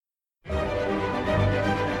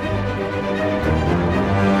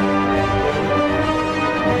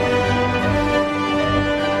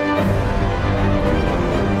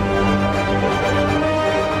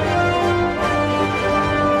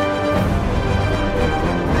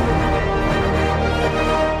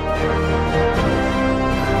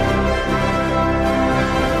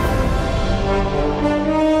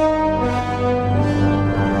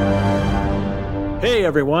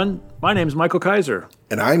everyone. My name is Michael Kaiser.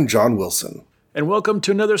 And I'm John Wilson. And welcome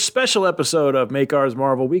to another special episode of Make Ours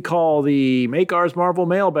Marvel. We call the Make Ours Marvel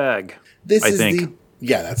mailbag.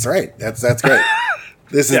 Yeah, that's right. That's great.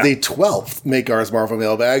 This is the 12th Make Ours Marvel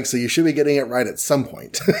mailbag, so you should be getting it right at some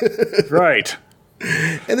point. Right.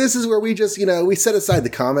 And this is where we just, we set aside the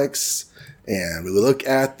comics and we look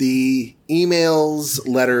at the emails,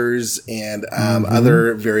 letters, and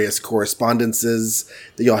other various correspondences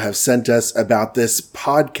that y'all have sent us about this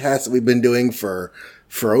podcast that we've been doing for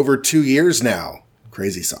over 2 years now.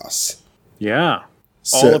 Crazy sauce. Yeah.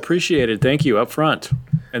 All appreciated. Thank you up front.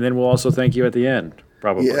 And then we'll also thank you at the end,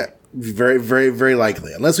 probably. Yeah. Very, very, very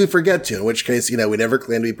likely. Unless we forget to, in which case, we never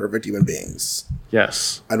claim to be perfect human beings.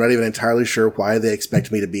 Yes. I'm not even entirely sure why they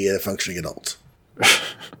expect me to be a functioning adult.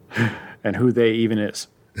 And who they even is.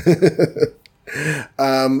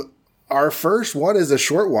 Our first one is a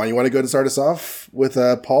short one. You want to go and start us off with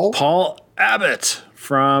Paul? Paul Abbott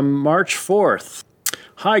from March 4th.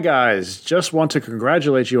 Hi, guys. Just want to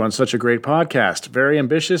congratulate you on such a great podcast. Very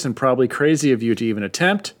ambitious and probably crazy of you to even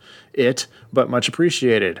attempt it, but much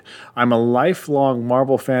appreciated. I'm a lifelong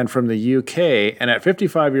Marvel fan from the UK, and at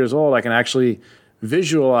 55 years old, I can actually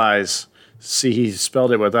visualize. See, he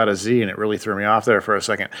spelled it without a Z, and it really threw me off there for a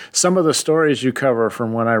second. Some of the stories you cover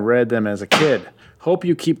from when I read them as a kid. Hope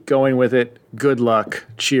you keep going with it. Good luck.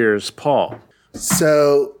 Cheers, Paul.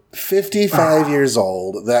 So, 55 years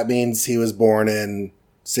old. That means he was born in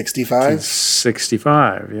 65?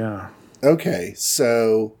 65, yeah. Okay,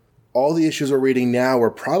 so all the issues we're reading now were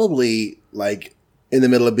probably in the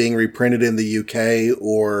middle of being reprinted in the UK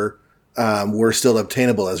or were still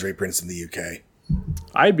obtainable as reprints in the UK.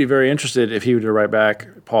 I'd be very interested if he were to write back,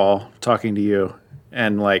 Paul, talking to you,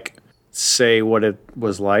 and say what it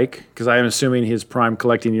was like. Because I'm assuming his prime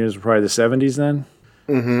collecting years were probably the 70s then.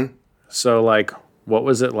 Mm-hmm. So, what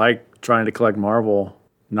was it like trying to collect Marvel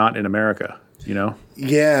not in America,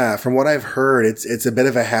 Yeah, from what I've heard, it's a bit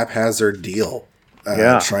of a haphazard deal.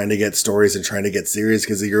 Trying to get stories and trying to get series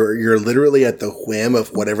because you're literally at the whim of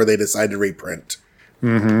whatever they decide to reprint.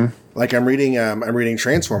 Mm-hmm. I'm reading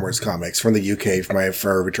Transformers comics from the UK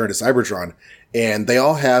for Return to Cybertron, and they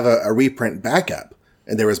all have a reprint backup.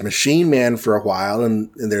 And there was Machine Man for a while,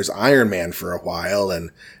 and there's Iron Man for a while,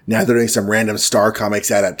 and now they're doing some random Star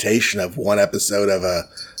Comics adaptation of one episode of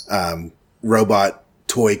a robot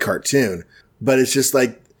toy cartoon. But it's just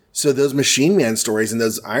so those Machine Man stories and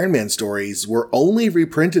those Iron Man stories were only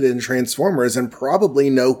reprinted in Transformers and probably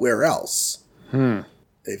nowhere else.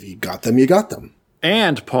 If you got them, you got them.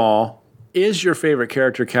 And, Paul, is your favorite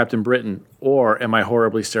character Captain Britain, or am I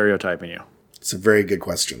horribly stereotyping you? It's a very good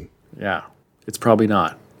question. Yeah, it's probably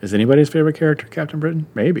not. Is anybody's favorite character Captain Britain?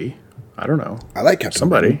 Maybe. I don't know. I like Captain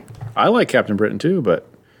Britain. I like Captain Britain too, but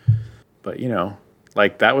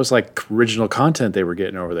that was original content they were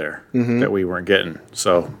getting over there that we weren't getting.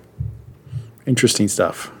 So, interesting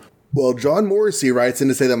stuff. Well, John Morrissey writes in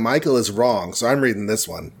to say that Michael is wrong, so I'm reading this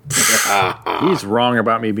one. He's wrong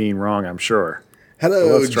about me being wrong, I'm sure.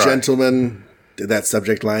 Hello, gentlemen. Did that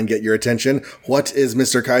subject line get your attention? What is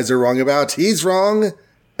Mr. Kaiser wrong about? He's wrong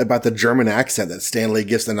about the German accent that Stan Lee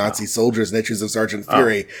gives the Nazi soldiers in issues of Sergeant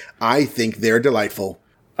Fury. I think they're delightful.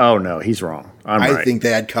 Oh, no, he's wrong. I think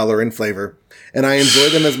they add color and flavor. And I enjoy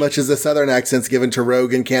them as much as the Southern accents given to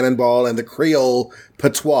Rogue and Cannonball and the Creole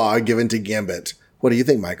patois given to Gambit. What do you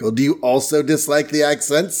think, Michael? Do you also dislike the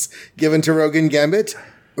accents given to Rogue and Gambit?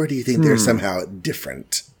 Or do you think they're somehow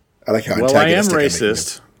different? I like how antagonistic I am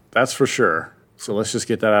racist. That's for sure. So let's just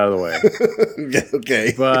get that out of the way.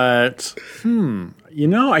 Okay. But,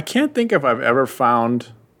 I can't think if I've ever found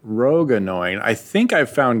Rogue annoying. I think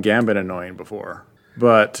I've found Gambit annoying before.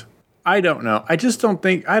 But I don't know. I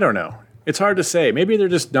don't know. It's hard to say. Maybe they're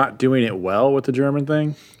just not doing it well with the German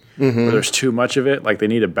thing. Mm-hmm. Or there's too much of it. They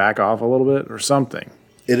need to back off a little bit or something.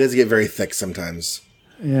 It does get very thick sometimes.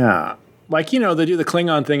 Yeah. They do the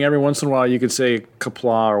Klingon thing every once in a while. You could say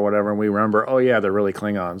Qapla' or whatever, and we remember, oh, yeah, they're really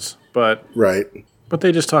Klingons. But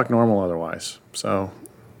they just talk normal otherwise. So,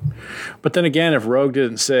 but then again, if Rogue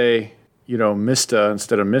didn't say, Mista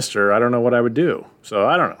instead of Mister, I don't know what I would do. So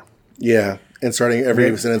I don't know. Yeah, and starting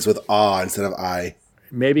every sentence with "ah" instead of "I."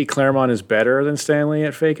 Maybe Claremont is better than Stanley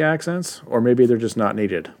at fake accents, or maybe they're just not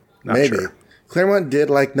needed. Not sure. Claremont did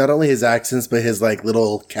not only his accents, but his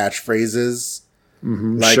little catchphrases.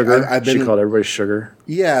 Mm-hmm. Sugar. She called everybody sugar.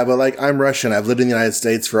 Yeah, but I'm Russian. I've lived in the United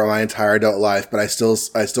States for my entire adult life, but I still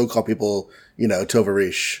call people,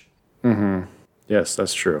 Tovarish. Mm-hmm. Yes,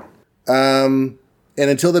 that's true. And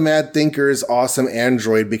until the Mad Thinker's awesome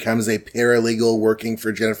android becomes a paralegal working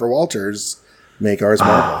for Jennifer Walters, Make Ours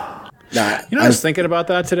Marvel. Nah, I was thinking about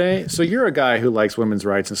that today. So you're a guy who likes women's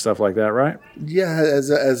rights and stuff like that, right? yeah,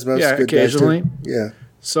 as most Yeah, good guys do. occasionally. Yeah.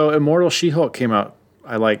 So Immortal She-Hulk came out,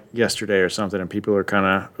 yesterday or something, and people are kind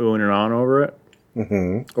of oohing and on over it.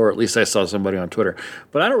 Mm-hmm. Or at least I saw somebody on Twitter.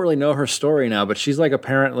 But I don't really know her story now, but she's like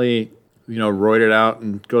apparently, roided out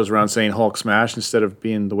and goes around saying Hulk smash instead of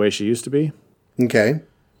being the way she used to be. Okay.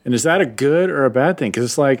 And is that a good or a bad thing? Because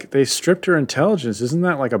it's like they stripped her intelligence. Isn't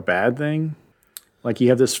that like a bad thing? Like you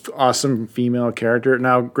have this awesome female character.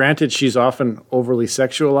 Now, granted, she's often overly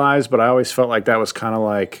sexualized, but I always felt like that was kind of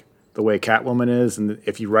like the way Catwoman is. And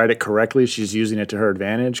if you write it correctly, she's using it to her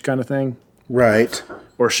advantage kind of thing. Right.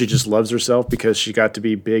 Or she just loves herself because she got to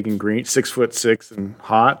be big and green, 6'6" and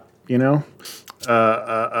hot,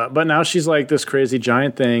 But now she's like this crazy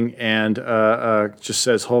giant thing and just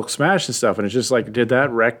says Hulk smash and stuff. And it's just like, did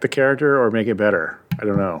that wreck the character or make it better? I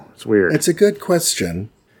don't know. It's weird. It's a good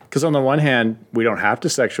question. Because on the one hand, we don't have to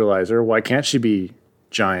sexualize her. Why can't she be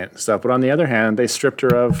giant and stuff? But on the other hand, they stripped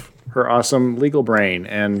her of her awesome legal brain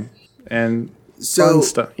and fun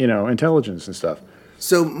stuff, intelligence and stuff.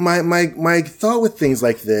 So my thought with things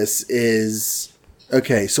like this is,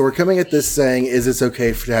 okay, so we're coming at this saying, is this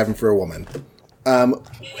okay to have him for a woman?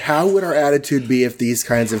 How would our attitude be if these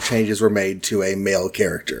kinds of changes were made to a male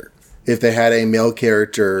character? If they had a male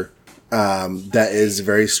character that is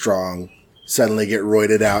very strong, suddenly get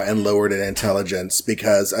roided out and lowered in intelligence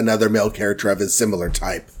because another male character of his similar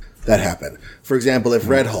type that happened. For example, if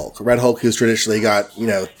Red Hulk, who's traditionally got,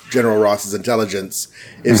 General Ross's intelligence,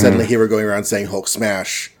 if suddenly he were going around saying Hulk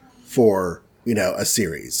smash for, a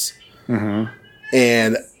series. Mm-hmm.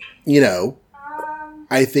 And,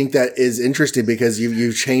 I think that is interesting because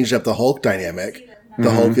you've changed up the Hulk dynamic.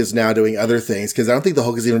 The Hulk is now doing other things because I don't think the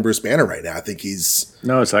Hulk is even Bruce Banner right now. I think he's...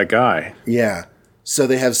 No, it's that guy. Yeah. So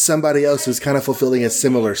they have somebody else who's kind of fulfilling a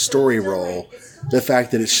similar story role. The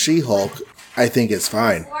fact that it's She-Hulk, I think is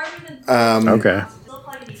fine. Okay.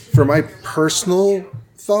 For my personal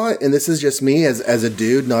thought, and this is just me as a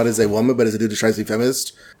dude, not as a woman, but as a dude who tries to be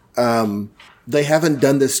feminist, they haven't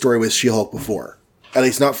done this story with She-Hulk before. At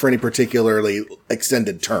least not for any particularly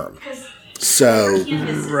extended term. So...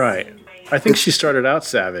 Right. I think she started out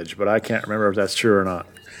Savage, but I can't remember if that's true or not.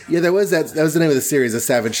 Yeah, that was the name of the series, The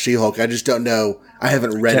Savage She-Hulk. I just don't know. I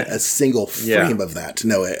haven't read a single frame of that to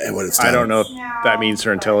know what it's done. I don't know if that means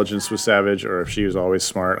her intelligence was savage or if she was always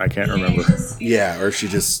smart. I can't remember. Yeah, or she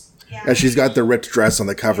just... she's got the ripped dress on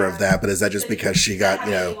the cover of that, but is that just because she got,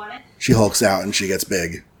 she hulks out and she gets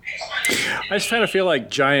big? I just kind of feel like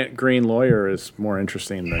Giant Green Lawyer is more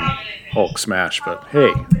interesting than Hulk Smash, but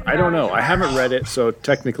hey, I don't know. I haven't read it, so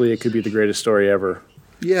technically it could be the greatest story ever.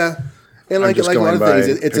 Yeah. And like a lot of things,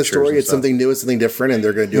 it's a story, it's something new, it's something different, and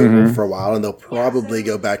they're going to do it for a while, and they'll probably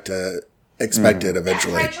go back to Expected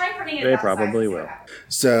eventually. They probably will.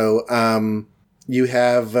 So, you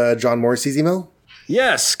have John Morrissey's email?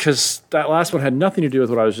 Yes, because that last one had nothing to do with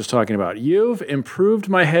what I was just talking about. You've improved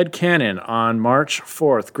my headcanon on March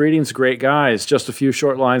 4th. Greetings, great guys. Just a few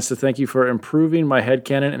short lines to thank you for improving my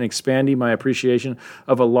headcanon and expanding my appreciation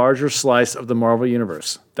of a larger slice of the Marvel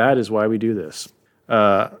Universe. That is why we do this.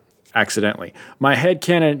 Accidentally. My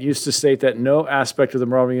headcanon used to state that no aspect of the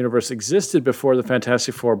Marvel Universe existed before the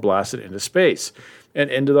Fantastic Four blasted into space and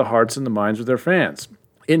into the hearts and the minds of their fans.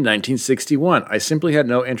 In 1961, I simply had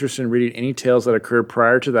no interest in reading any tales that occurred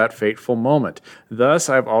prior to that fateful moment. Thus,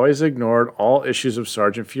 I've always ignored all issues of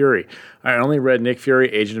Sergeant Fury. I only read Nick Fury,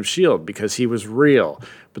 Agent of S.H.I.E.L.D., because he was real.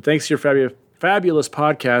 But thanks to your fabulous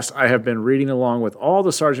podcast, I have been reading along with all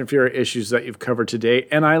the Sergeant Fury issues that you've covered to date,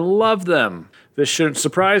 and I love them. This shouldn't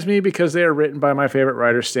surprise me because they are written by my favorite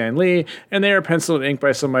writer, Stan Lee, and they are penciled and inked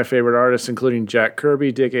by some of my favorite artists, including Jack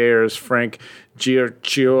Kirby, Dick Ayers, Frank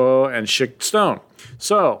Giacchio, and Schick Stone.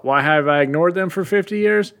 So, why have I ignored them for 50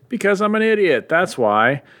 years? Because I'm an idiot. That's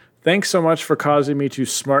why. Thanks so much for causing me to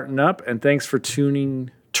smarten up, and thanks for turning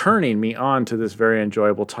me on to this very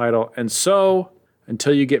enjoyable title. And so,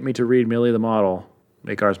 until you get me to read Millie the Model,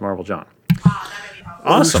 make ours Marvel John.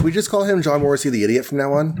 Awesome. Should we just call him John Morrissey the Idiot from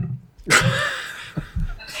now on?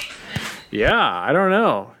 Yeah, I don't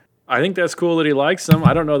know. I think that's cool that he likes them.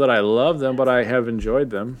 I don't know that I love them, but I have enjoyed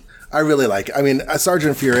them. I really like it. I mean,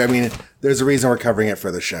 Sergeant Fury, there's a reason we're covering it for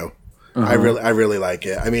the show. I really like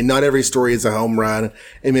it. I mean, not every story is a home run,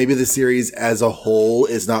 and maybe the series as a whole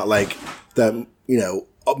is not like one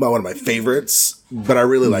of my favorites, but I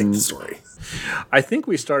really like the story. I think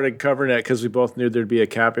we started covering it because we both knew there'd be a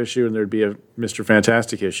Cap issue and there'd be a Mr.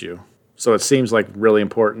 Fantastic issue. So it seems like really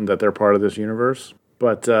important that they're part of this universe.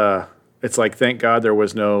 But it's like, thank God there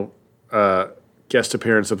was no guest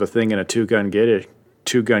appearance of a Thing in a Two Gun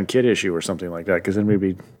Kid issue or something like that, because then we'd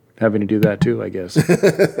be having to do that too, I guess.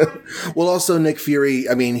 Well, also Nick Fury,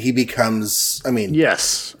 I mean, he becomes,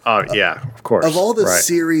 Yes. Yeah, of course. of all the Right.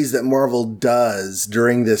 series that Marvel does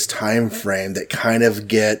during this time frame that kind of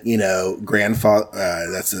get, grandfather,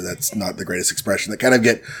 that's not the greatest expression, that kind of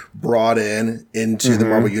get brought into the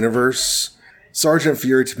Marvel Universe. Sergeant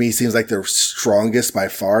Fury to me seems like the strongest by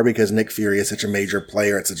far because Nick Fury is such a major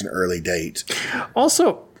player at such an early date.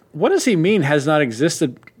 Also, what does he mean has not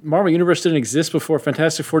existed? Marvel Universe didn't exist before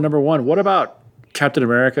Fantastic Four #1. What about Captain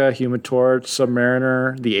America, Human Torch,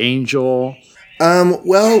 Submariner, the Angel?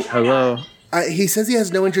 Well, Hello. he says he has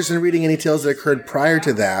no interest in reading any tales that occurred prior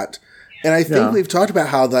to that. And I think we've talked about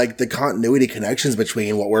how like the continuity connections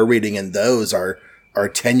between what we're reading and those are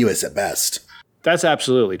tenuous at best. That's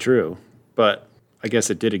absolutely true. But I guess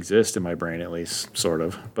it did exist in my brain, at least, sort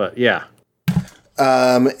of. But yeah.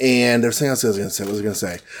 And there's something else I was going to say. What was I going to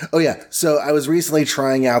say? Oh, yeah. So I was recently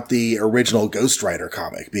trying out the original Ghost Rider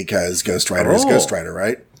comic because Ghost Rider is Ghost Rider,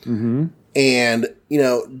 right? Mm-hmm. And,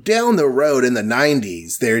 down the road in the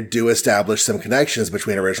 90s, they do establish some connections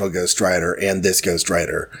between original Ghost Rider and this Ghost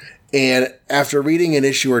Rider. And after reading an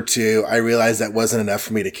issue or two, I realized that wasn't enough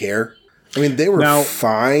for me to care. I mean, they were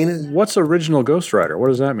fine. What's original Ghost Rider? What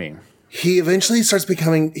does that mean? He eventually starts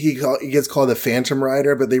becoming, he gets called the Phantom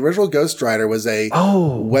Rider, but the original Ghost Rider was a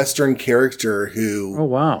Western character who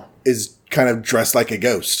is kind of dressed like a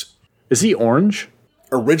ghost. Is he orange?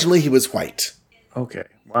 Originally, he was white. Okay.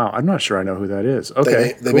 Wow. I'm not sure I know who that is.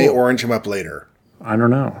 Okay. They may orange him up later. I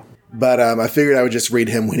don't know. But I figured I would just read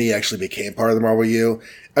him when he actually became part of the Marvel U.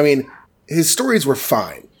 I mean, his stories were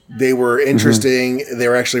fine. They were interesting. Mm-hmm. They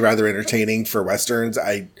were actually rather entertaining for Westerns.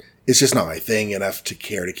 It's just not my thing enough to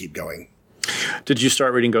care to keep going. Did you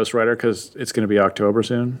start reading Ghost Rider because it's going to be October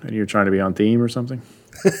soon and you're trying to be on theme or something?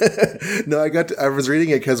 No, I was reading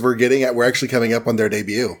it because we're actually coming up on their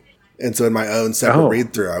debut. And so in my own separate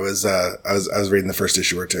read through, I was reading the first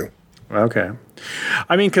issue or two. Okay.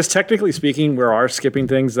 I mean, because technically speaking, we are skipping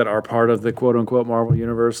things that are part of the quote unquote Marvel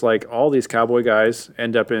universe. Like all these cowboy guys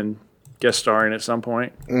end up in guest starring at some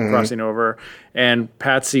point, crossing over. And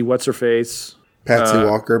Patsy, what's her face? Patsy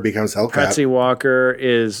Walker becomes Hellcat. Patsy Walker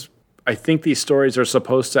is, I think these stories are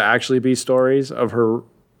supposed to actually be stories of her,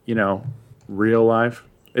 real life.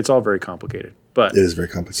 It's all very complicated. But it is very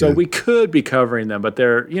complicated. So we could be covering them, but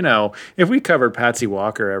they're, if we covered Patsy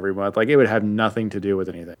Walker every month, like it would have nothing to do with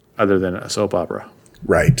anything other than a soap opera.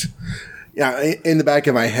 Right. Yeah, in the back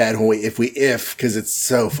of my head, because it's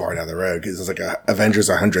so far down the road, because it's like Avengers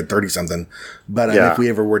 130 something. But if we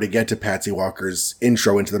ever were to get to Patsy Walker's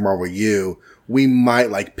intro into the Marvel U, we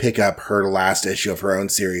might pick up her last issue of her own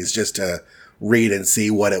series just to read and see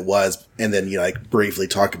what it was, and then briefly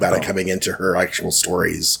talk about it coming into her actual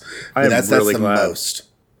stories. That's the most.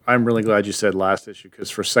 I'm really glad you said last issue because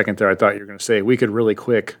for a second there I thought you were going to say we could really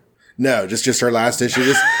quick. No, just her last issue.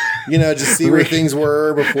 Just see where things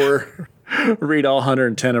were before. Read all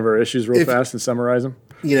 110 of her issues real fast and summarize them.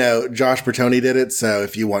 Josh Bertoni did it, so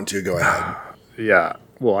if you want to, go ahead. Yeah.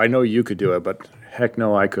 Well, I know you could do it, but heck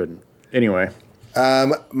no, I couldn't. Anyway.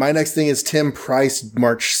 My next thing is Tim Price,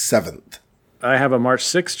 March 7th. I have a March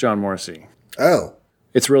 6th John Morrissey. Oh.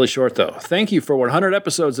 It's really short, though. Thank you for 100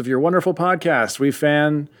 episodes of your wonderful podcast.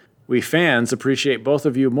 We fans appreciate both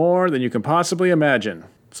of you more than you can possibly imagine.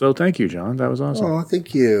 So thank you, John. That was awesome. Oh,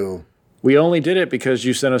 thank you. We only did it because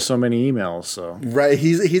you sent us so many emails. So right.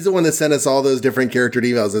 He's the one that sent us all those different charactered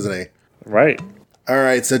emails, isn't he? Right. All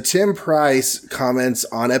right. So Tim Price comments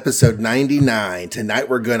on episode 99. Tonight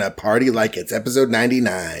we're going to party like it's episode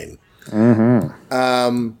 99.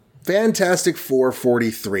 Mm-hmm. Fantastic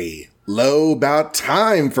 443. Low, about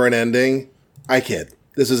time for an ending. I kid.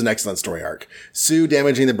 This was an excellent story arc. Sue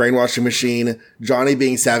damaging the brainwashing machine, Johnny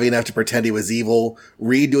being savvy enough to pretend he was evil,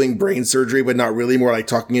 Reed doing brain surgery but not really, more like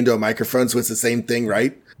talking into a microphone, so it's the same thing,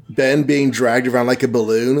 right? Ben being dragged around like a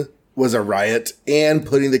balloon was a riot, and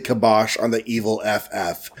putting the kibosh on the evil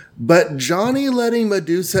FF. But Johnny letting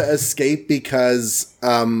Medusa escape because,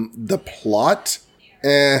 the plot?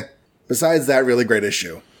 Besides that, really great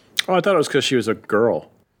issue. Oh, I thought it was because she was a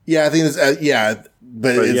girl. Yeah, I think it's,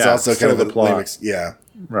 but it's also kind of the plot. Yeah.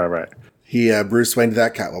 Right. He Bruce Wayne to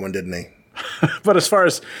that Catwoman, didn't he? But as far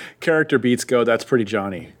as character beats go, that's pretty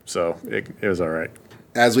Johnny. So it was all right.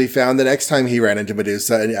 As we found the next time he ran into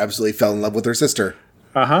Medusa and absolutely fell in love with her sister.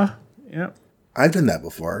 Uh-huh. Yep. I've done that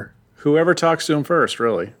before. Whoever talks to him first,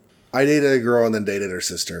 really. I dated a girl and then dated her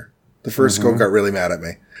sister. The first girl got really mad at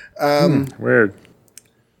me. Weird.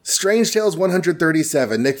 Strange Tales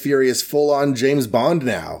 137. Nick Fury is full-on James Bond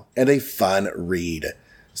now, and a fun read.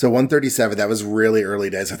 So 137, that was really early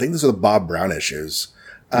days. I think those were the Bob Brown issues.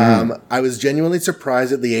 I was genuinely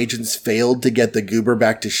surprised that the agents failed to get the goober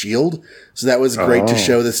back to S.H.I.E.L.D., so that was great to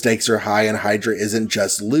show the stakes are high and Hydra isn't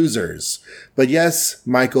just losers. But yes,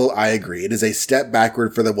 Michael, I agree. It is a step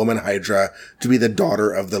backward for the woman Hydra to be the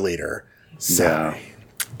daughter of the leader. Yeah,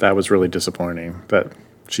 that was really disappointing. That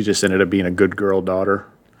she just ended up being a good girl daughter.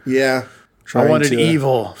 Yeah. I wanted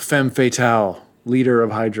evil, femme fatale, leader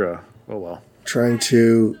of Hydra. Oh, well. Trying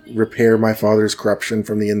to repair my father's corruption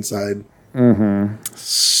from the inside.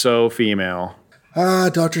 So female.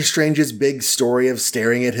 Doctor Strange's big story of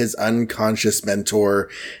staring at his unconscious mentor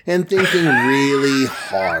and thinking really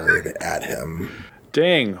hard at him.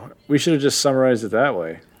 Dang, we should have just summarized it that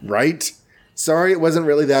way. Right? Sorry, it wasn't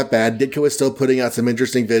really that bad. Ditko is still putting out some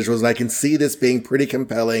interesting visuals, and I can see this being pretty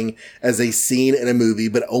compelling as a scene in a movie,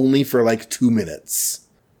 but only for like 2 minutes.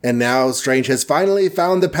 And now Strange has finally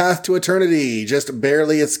found the path to eternity, just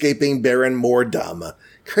barely escaping Baron Mordum.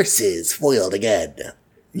 Curses foiled again.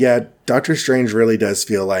 Yeah, Doctor Strange really does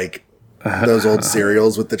feel like those old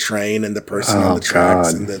serials with the train and the person on the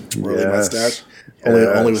tracks and the twirly mustache.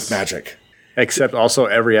 Only with magic. Except also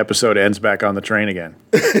every episode ends back on the train again.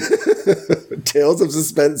 Tales of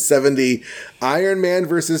Suspense 70, Iron Man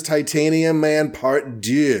versus Titanium Man Part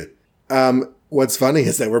 2. What's funny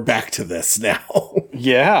is that we're back to this now.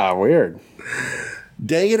 Yeah, weird.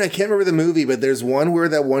 Dang it, I can't remember the movie, but there's one where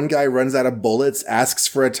that one guy runs out of bullets, asks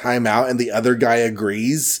for a timeout, and the other guy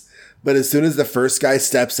agrees. But as soon as the first guy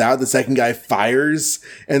steps out, the second guy fires,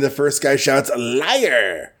 and the first guy shouts,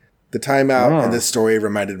 "Liar!" The timeout in this story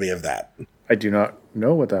reminded me of that. I do not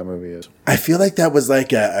know what that movie is. I feel like that was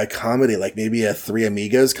like a comedy, like maybe a Three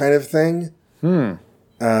Amigos kind of thing. But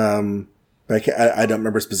I don't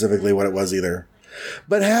remember specifically what it was either.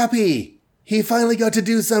 But Happy! He finally got to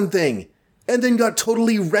do something! And then got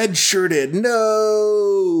totally red-shirted.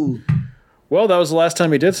 No! Well, that was the last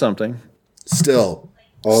time he did something. Still,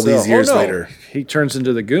 these years later. He turns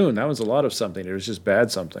into the Goon. That was a lot of something. It was just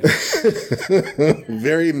bad something.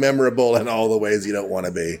 Very memorable in all the ways you don't want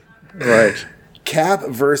to be. Right. Cap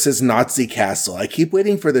versus Nazi Castle. I keep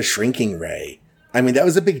waiting for the shrinking ray. I mean, that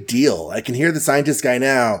was a big deal. I can hear the scientist guy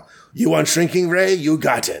now. You want shrinking ray? You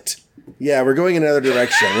got it. Yeah, we're going in another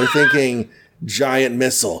direction. We're thinking giant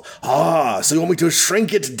missile. So you want me to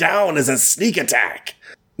shrink it down as a sneak attack?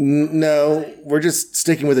 No, we're just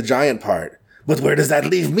sticking with the giant part. But where does that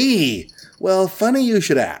leave me? Well, funny you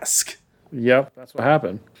should ask. Yep, that's what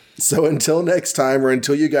happened. So until next time, or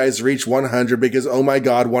until you guys reach 100, because oh my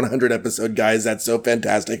god, 100 episode, guys, that's so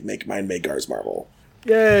fantastic. Make mine, make ours, Marvel.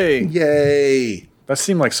 Yay! Yay! That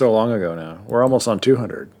seemed like so long ago now. We're almost on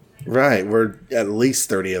 200. Right, we're at least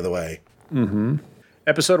 30 of the way. Mm-hmm.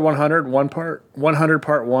 Episode 100, 100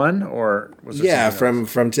 part 1, or was it? Yeah,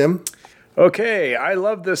 from Tim. Okay, I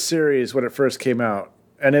loved this series when it first came out,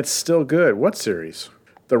 and it's still good. What series?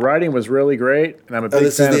 The writing was really great, and I'm a big fan.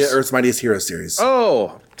 This is the Earth's Mightiest Heroes series.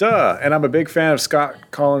 Oh, duh! And I'm a big fan of Scott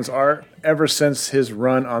Collins' art ever since his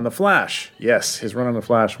run on The Flash. Yes, his run on The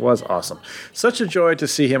Flash was awesome. Such a joy to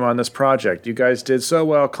see him on this project. You guys did so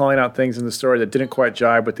well calling out things in the story that didn't quite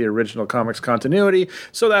jibe with the original comics continuity,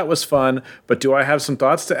 so that was fun. But do I have some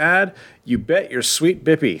thoughts to add? You bet your sweet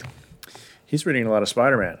Bippy. He's reading a lot of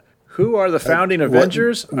Spider-Man. Who are the founding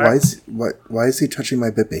Avengers? Why is he touching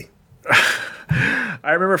my Bippy?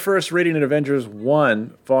 I remember first reading in Avengers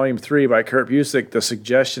 1, Volume 3 by Kurt Busiek, the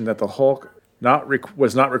suggestion that the Hulk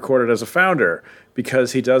was not recorded as a founder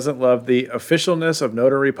because he doesn't love the officialness of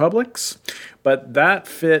notary publics. But that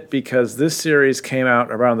fit because this series came out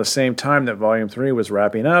around the same time that Volume 3 was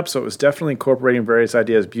wrapping up, so it was definitely incorporating various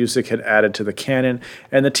ideas Busiek had added to the canon,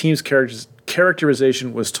 and the team's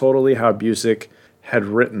characterization was totally how Busiek had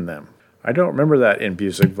written them. I don't remember that in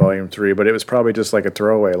Busiek Volume 3, but it was probably just like a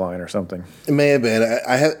throwaway line or something. It may have been.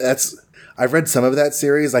 I've read some of that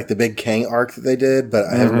series, like the Big Kang arc that they did, but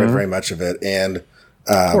I haven't read very much of it. And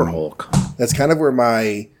poor Hulk. That's kind of where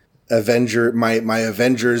my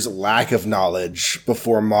Avengers lack of knowledge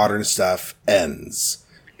before modern stuff ends.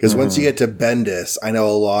 Because once you get to Bendis, I know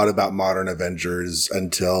a lot about modern Avengers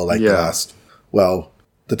until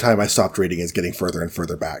the time I stopped reading is getting further and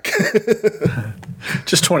further back.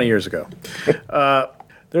 Just 20 years ago.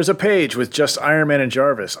 There's a page with just Iron Man and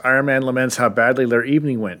Jarvis. Iron Man laments how badly their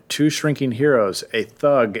evening went. 2 shrinking heroes, a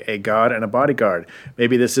thug, a god, and a bodyguard.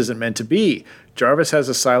 Maybe this isn't meant to be. Jarvis has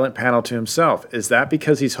a silent panel to himself. Is that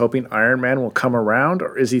because he's hoping Iron Man will come around,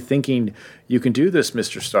 or is he thinking, you can do this,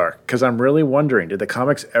 Mr. Stark? Because I'm really wondering, did the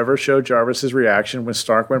comics ever show Jarvis's reaction when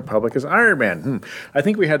Stark went public as Iron Man? I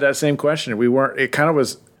think we had that same question. It kind of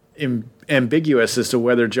was ambiguous as to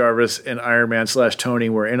whether Jarvis and Iron Man / Tony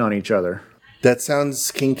were in on each other. That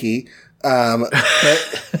sounds kinky. But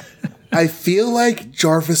I feel like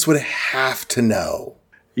Jarvis would have to know.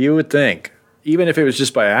 You would think, even if it was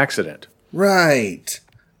just by accident. Right.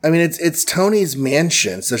 I mean, it's Tony's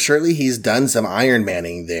mansion, so surely he's done some Iron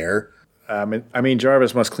Manning there. I mean,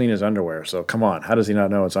 Jarvis must clean his underwear, so come on. How does he not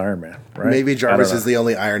know it's Iron Man, right? Maybe Jarvis is the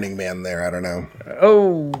only ironing man there. I don't know.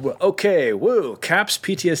 Oh, okay. Woo. Cap's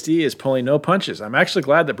PTSD is pulling no punches. I'm actually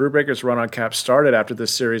glad that Brewbreaker's run on Cap started after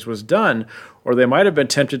this series was done, or they might have been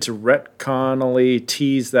tempted to retconally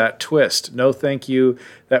tease that twist. No thank you.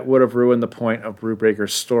 That would have ruined the point of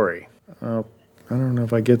Brewbreaker's story. I don't know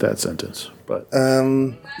if I get that sentence, but...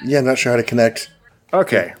 Yeah, not sure how to connect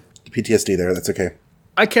Okay. PTSD there. That's okay.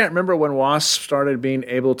 I can't remember when Wasp started being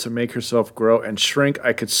able to make herself grow and shrink.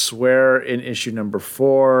 I could swear in issue number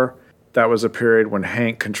 4, that was a period when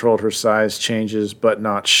Hank controlled her size changes, but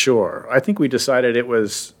not sure. I think we decided it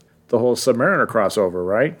was the whole Submariner crossover,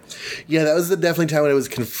 right? Yeah, that was the definitely time when it was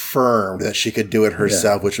confirmed that she could do it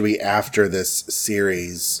herself, which would be after this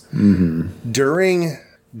series. Mm-hmm.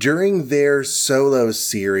 During their solo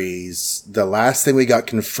series, the last thing we got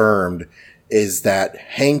confirmed is that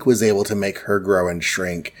Hank was able to make her grow and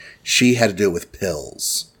shrink. She had to do it with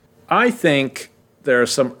pills. I think there are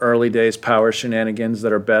some early days power shenanigans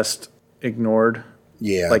that are best ignored.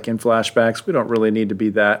 Yeah. Like in flashbacks. We don't really need to be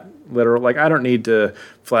that literal. Like, I don't need to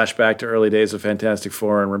flash back to early days of Fantastic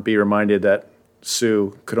Four and be reminded that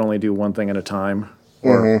Sue could only do one thing at a time.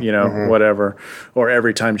 Or, whatever. Or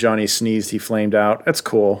every time Johnny sneezed, he flamed out. That's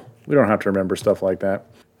cool. We don't have to remember stuff like that.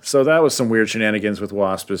 So that was some weird shenanigans with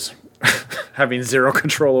Wasp, is having zero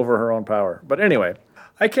control over her own power. But anyway,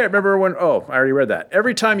 I can't remember when... Oh, I already read that.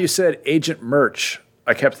 Every time you said Agent Murch,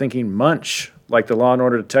 I kept thinking Munch, like the Law &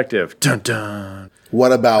 Order detective. Dun dun.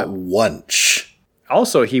 What about Wunch?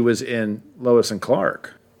 Also, he was in Lois and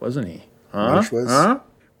Clark, wasn't he? Munch was?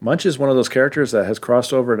 Munch is one of those characters that has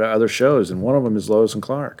crossed over to other shows, and one of them is Lois and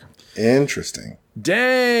Clark. Interesting.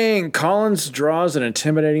 Dang! Collins draws an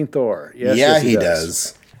intimidating Thor. Yes, he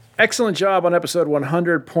does. Excellent job on episode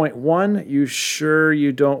 100.1. You sure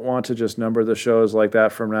you don't want to just number the shows like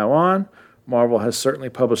that from now on? Marvel has certainly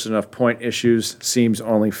published enough point issues. Seems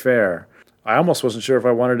only fair. I almost wasn't sure if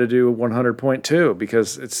I wanted to do 100.2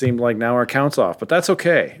 because it seemed like now our count's off, but that's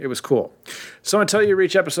okay. It was cool. So until you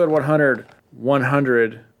reach episode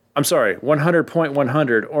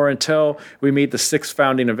 100.100, or until we meet the 6th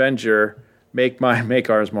founding Avenger, make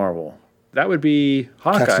ours Marvel. That would be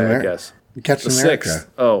Hawkeye, I guess. Captain America. 6th.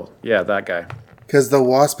 Oh, yeah, that guy. Because the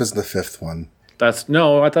Wasp is the 5th one.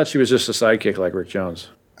 No, I thought she was just a sidekick like Rick Jones.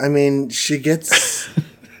 I mean, she gets...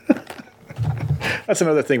 That's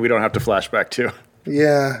another thing we don't have to flash back to.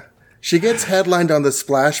 Yeah. She gets headlined on the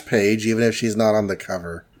splash page, even if she's not on the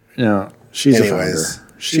cover. No, she's a founder.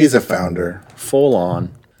 She's a founder. Full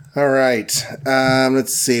on. All right.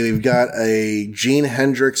 Let's see. We've got a Gene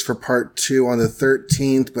Hendricks for part 2 on the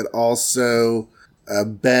 13th, but also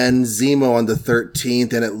Ben Zemo on the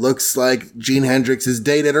 13th, and it looks like Gene Hendricks is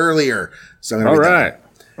dated earlier. So I'm going to read that.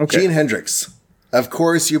 Okay. Gene Hendricks. Of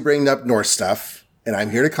course, you bring up Norse stuff, and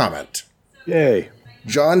I'm here to comment. Yay.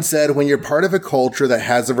 John said, when you're part of a culture that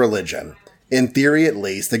has a religion, in theory at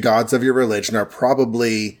least, the gods of your religion are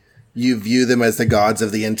probably, you view them as the gods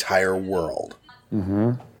of the entire world.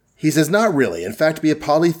 Mm-hmm. He says, not really. In fact, to be a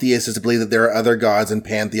polytheist is to believe that there are other gods and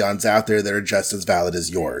pantheons out there that are just as valid as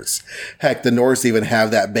yours. Heck, the Norse even have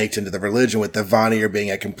that baked into the religion, with the Vanir being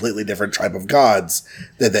a completely different tribe of gods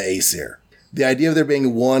than the Aesir. The idea of there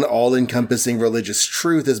being one all-encompassing religious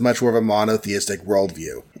truth is much more of a monotheistic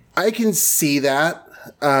worldview. I can see that.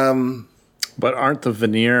 But aren't the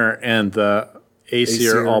Vanir and the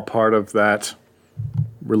Aesir all part of that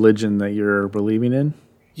religion that you're believing in?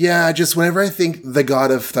 Yeah, just whenever I think the god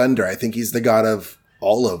of thunder, I think he's the god of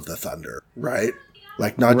all of the thunder, right?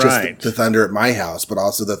 Like not just the thunder at my house, but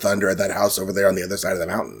also the thunder at that house over there on the other side of the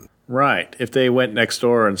mountain. Right. If they went next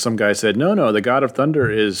door and some guy said, no, the god of thunder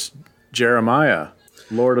is Jeremiah,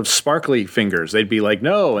 Lord of Sparkly Fingers, they'd be like,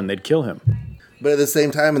 no, and they'd kill him. But at the same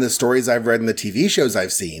time, in the stories I've read and the TV shows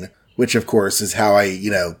I've seen, which of course is how I,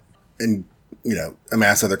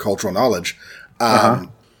 amass other cultural knowledge,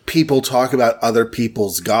 people talk about other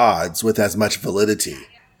people's gods with as much validity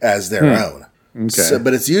as their own. Okay. So,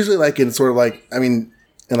 but it's usually like in sort of like, in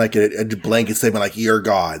like a blanket statement, like your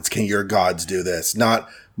gods, can your gods do this? Not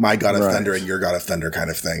my god of thunder and your god of thunder kind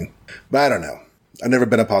of thing. But I don't know. I've never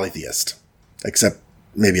been a polytheist, except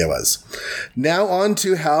maybe I was. Now on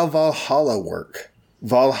to how Valhalla work.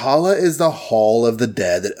 Valhalla is the hall of the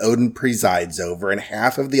dead that Odin presides over, and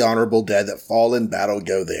half of the honorable dead that fall in battle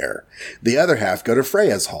go there. The other half go to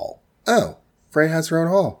Freya's hall. Oh, Freya has her own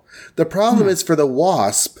hall. The problem is for the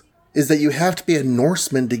Wasp is that you have to be a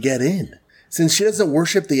Norseman to get in. Since she doesn't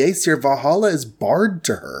worship the Aesir, Valhalla is barred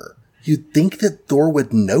to her. You'd think that Thor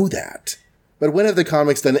would know that. But when have the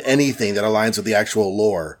comics done anything that aligns with the actual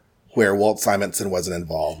lore where Walt Simonson wasn't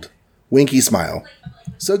involved? Winky smile.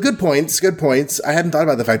 So good points, good points. I hadn't thought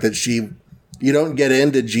about the fact that you don't get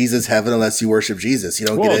into Jesus' heaven unless you worship Jesus. You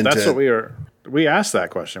don't get into... That's what we asked that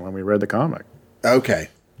question when we read the comic. Okay.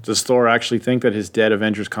 Does Thor actually think that his dead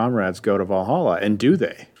Avengers comrades go to Valhalla? And do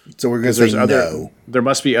they? So we're going to say no. There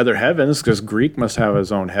must be other heavens, because Greek must have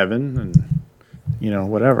his own heaven and,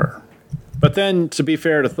 whatever. But then, to be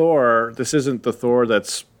fair to Thor, this isn't the Thor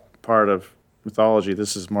that's part of mythology.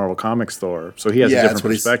 This is Marvel Comics Thor. So he has a different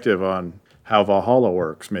perspective on how Valhalla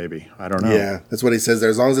works, maybe. I don't know. Yeah, that's what he says there.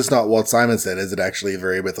 As long as it's not Walt Simonson, is it actually a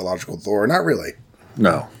very mythological Thor? Not really.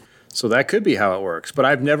 No. So that could be how it works. But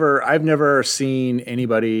I've never seen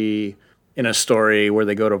anybody in a story where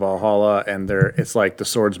they go to Valhalla and it's like the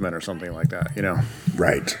swordsman or something like that,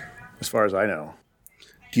 Right. As far as I know.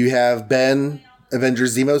 Do you have Ben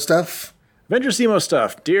Avengers Zemo stuff? Avengers Zemo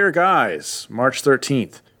stuff. Dear guys, March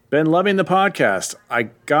 13th. Been loving the podcast. I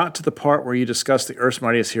got to the part where you discussed the Earth's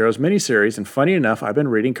Mightiest Heroes miniseries, and funny enough, I've been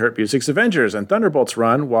reading Kurt Busiek's Avengers and Thunderbolts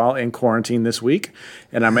run while in quarantine this week,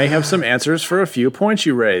 and I may have some answers for a few points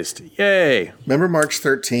you raised. Yay! Remember March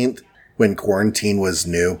 13th when quarantine was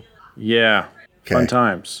new? Yeah. Okay. Fun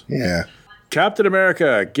times. Yeah. Captain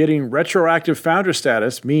America getting retroactive founder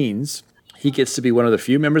status means he gets to be one of the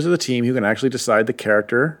few members of the team who can actually decide the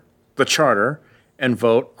charter, and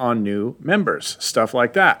vote on new members, stuff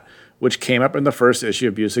like that, which came up in the first issue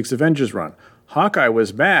of Busiek's Avengers run. Hawkeye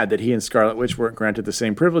was mad that he and Scarlet Witch weren't granted the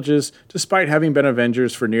same privileges, despite having been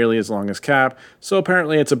Avengers for nearly as long as Cap, so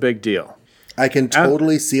apparently it's a big deal. I can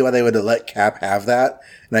totally see why they would have let Cap have that,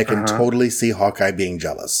 and I can totally see Hawkeye being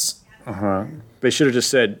jealous. They should have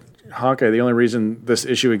just said, Hawkeye, the only reason this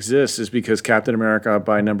issue exists is because Captain America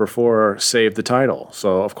by number 4 saved the title.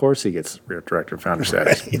 So, of course, he gets retroactive founder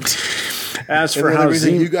status. Right. As for how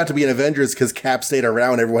you got to be an Avengers because Cap stayed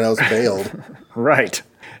around, everyone else bailed. Right.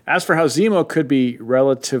 As for how Zemo could be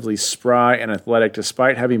relatively spry and athletic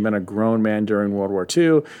despite having been a grown man during World War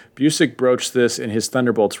II, Busiek broached this in his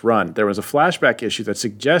Thunderbolts run. There was a flashback issue that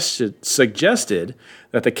suggested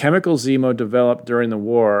that the chemical Zemo developed during the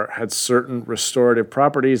war had certain restorative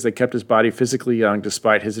properties that kept his body physically young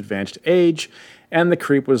despite his advanced age, and the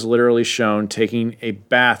creep was literally shown taking a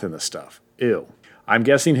bath in the stuff. Ew. I'm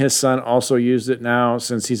guessing his son also used it now,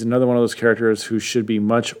 since he's another one of those characters who should be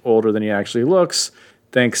much older than he actually looks,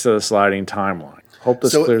 thanks to the sliding timeline. Hope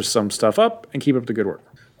this clears some stuff up, and keep up the good work.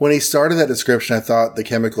 When he started that description, I thought the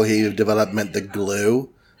chemical he developed meant the glue.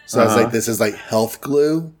 So I was like, this is like health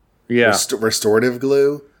glue? Yeah. Restorative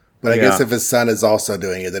glue? But I guess if his son is also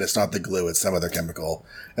doing it, then it's not the glue, it's some other chemical.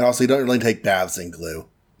 And also, you don't really take baths in glue.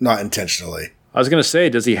 Not intentionally. I was going to say,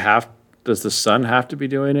 does the son have to be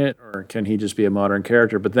doing it, or can he just be a modern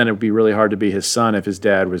character? But then it would be really hard to be his son if his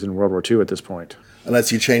dad was in World War II at this point.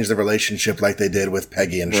 Unless you change the relationship like they did with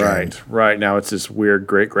Peggy and Sharon. Right. Now it's this weird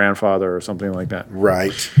great-grandfather or something like that.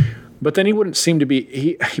 Right. But then he wouldn't seem to be...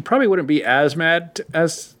 He probably wouldn't be as mad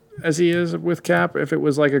as he is with Cap if it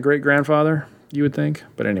was like a great-grandfather, you would think.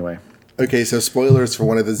 But anyway. Okay, so spoilers for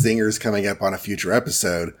one of the zingers coming up on a future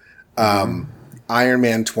episode. Iron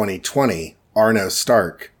Man 2020, Arno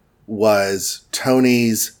Stark, was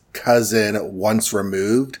Tony's cousin once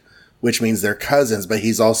removed, which means they're cousins, but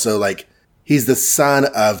he's also like... He's the son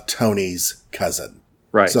of Tony's cousin.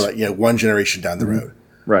 Right. So, one generation down the road.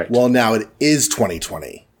 Right. Well, now it is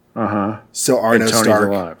 2020. So Arno Tony's Stark...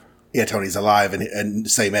 alive. Yeah, Tony's alive and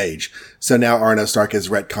same age. So now Arno Stark is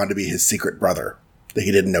retconned to be his secret brother that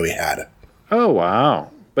he didn't know he had. Oh,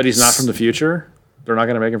 wow. But he's not from the future? They're not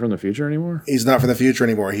going to make him from the future anymore? He's not from the future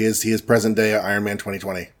anymore. He is present day Iron Man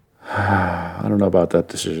 2020. I don't know about that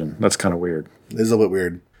decision. That's kind of weird. It is a little bit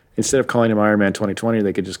weird. Instead of calling him Iron Man 2020,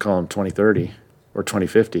 they could just call him 2030 or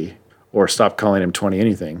 2050 or stop calling him 20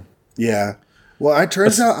 anything. Yeah. Well, it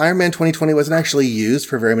turns out Iron Man 2020 wasn't actually used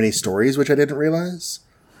for very many stories, which I didn't realize.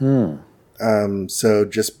 So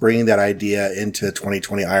just bringing that idea into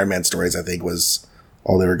 2020 Iron Man stories, I think, was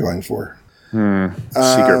all they were going for.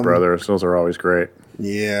 Secret brothers, those are always great.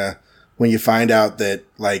 Yeah. When you find out that,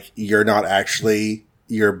 you're not actually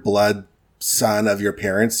your blood son of your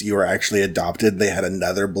parents, you were actually adopted. They had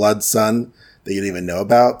another blood son that you didn't even know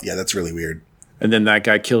about. Yeah, that's really weird. And then that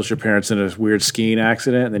guy kills your parents in a weird skiing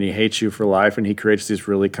accident, and then he hates you for life, and he creates these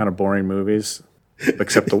really kind of boring movies,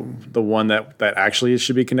 except the one that actually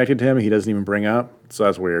should be connected to him, he doesn't even bring up. So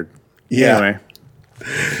that's weird. Yeah. Anyway.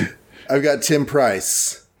 I've got Tim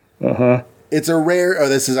Price. It's a rare,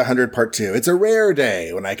 this is 100 part 2. It's a rare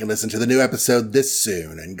day when I can listen to the new episode this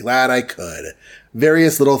soon, and glad I could.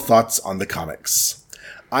 Various little thoughts on the comics.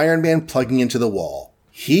 Iron Man plugging into the wall.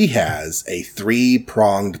 He has a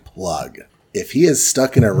 3-pronged plug. If he is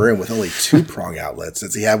stuck in a room with only 2-prong outlets,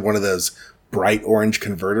 does he have one of those bright orange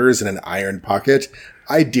converters in an iron pocket?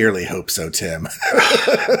 I dearly hope so, Tim.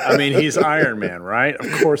 I mean, he's Iron Man, right?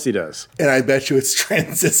 Of course he does. And I bet you it's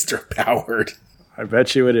transistor powered. I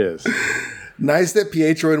bet you it is. Nice that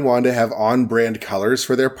Pietro and Wanda have on-brand colors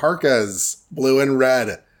for their parkas, blue and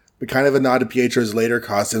red, but kind of a nod to Pietro's later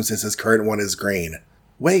costume since his current one is green.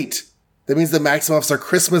 Wait, that means the Maximoffs are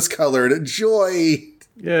Christmas colored. Joy!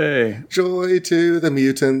 Yay. Joy to the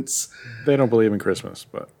mutants. They don't believe in Christmas,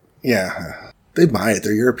 but... Yeah, they might.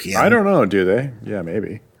 They're European. I don't know, do they? Yeah,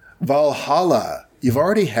 maybe. Valhalla. You've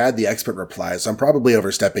already had the expert reply, so I'm probably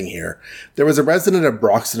overstepping here. There was a resident of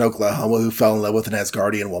Broxton, Oklahoma who fell in love with an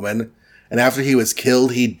Asgardian woman, and after he was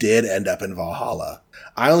killed, he did end up in Valhalla.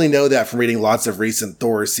 I only know that from reading lots of recent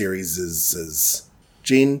Thor series.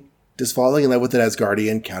 Gene, does falling in love with an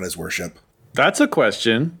Asgardian count as worship? That's a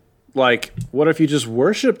question. Like, what if you just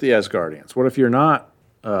worship the Asgardians? What if you're not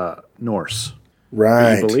Norse?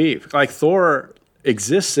 Right. You believe. Like, Thor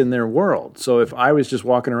exists in their world. So if I was just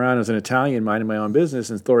walking around as an Italian minding my own business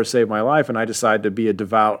and Thor saved my life and I decide to be a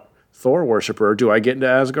devout Thor worshiper, do I get into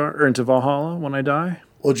Asgard or into Valhalla when I die?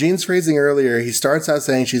 Well, Gene's phrasing earlier, he starts out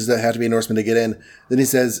saying she's had to be a Norseman to get in. Then he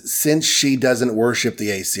says, since she doesn't worship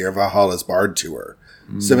the Aesir, Valhalla's barred to her.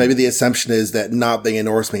 So maybe the assumption is that not being a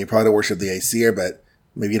Norseman, you probably don't worship the Aesir, but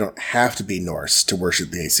maybe you don't have to be Norse to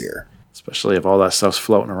worship the Aesir. Especially if all that stuff's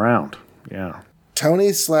floating around. Yeah.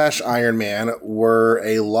 Tony/Iron Man were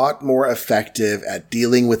a lot more effective at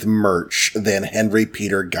dealing with merch than Henry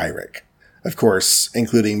Peter Gyrick. Of course,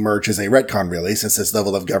 including merch as a retcon really, since this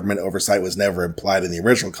level of government oversight was never implied in the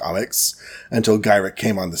original comics until Gyrick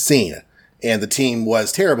came on the scene, and the team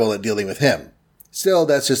was terrible at dealing with him. Still,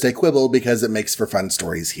 that's just a quibble because it makes for fun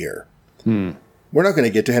stories here. We're not going to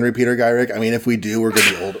get to Henry Peter Gyrick. I mean, if we do, we're going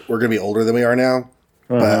to be old. We're going to be older than we are now.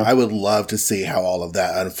 But I would love to see how all of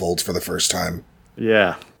that unfolds for the first time.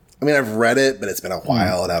 Yeah. I mean, I've read it, but it's been a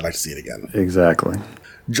while, and I'd like to see it again. Exactly.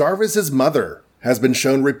 Jarvis's mother has been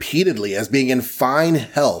shown repeatedly as being in fine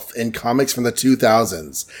health in comics from the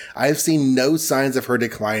 2000s. I have seen no signs of her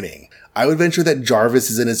declining. I would venture that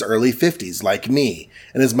Jarvis is in his early 50s, like me,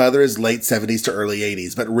 and his mother is late 70s to early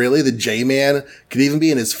 80s. But really, the J-Man could even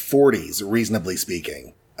be in his 40s, reasonably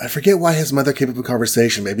speaking. I forget why his mother came up in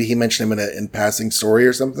conversation. Maybe he mentioned him in passing story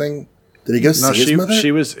or something. Did he go see his mother?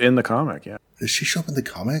 She was in the comic, yeah. Did she show up in the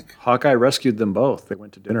comic? Hawkeye rescued them both. They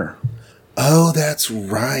went to dinner. Oh, that's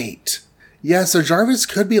right. Yeah, so Jarvis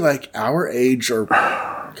could be like our age or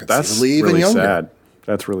that's even really younger. Sad.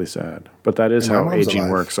 That's really sad. But that is how aging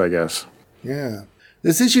works, I guess. Yeah.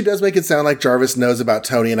 This issue does make it sound like Jarvis knows about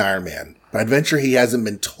Tony and Iron Man. But I'd venture he hasn't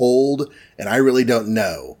been told, and I really don't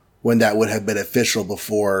know when that would have been official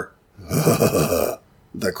before the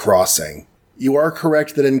crossing. You are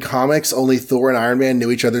correct that in comics, only Thor and Iron Man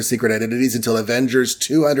knew each other's secret identities until Avengers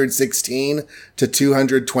 216 to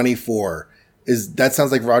 224. That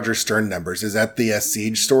sounds like Roger Stern numbers. Is that the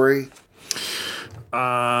Siege story?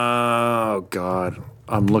 Oh, God.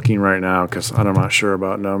 I'm looking right now because I'm not sure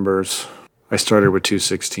about numbers. I started with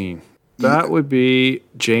 216. That would be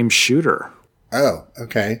James Shooter. Oh,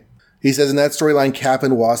 okay. He says in that storyline, Cap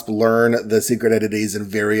and Wasp learn the secret identities in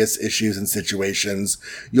various issues and situations.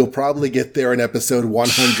 You'll probably get there in episode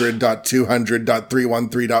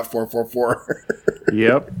 100.200.313.444.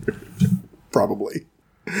 Yep. Probably.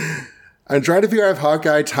 I'm trying to figure out if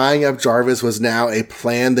Hawkeye tying up Jarvis was now a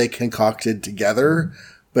plan they concocted together,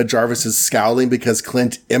 but Jarvis is scowling because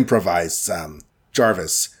Clint improvised some.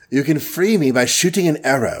 Jarvis, you can free me by shooting an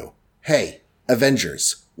arrow. Hey,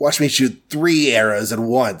 Avengers, watch me shoot 3 arrows at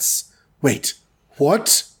once. Wait,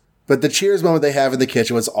 what? But the cheers moment they have in the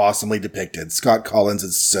kitchen was awesomely depicted. Scott Collins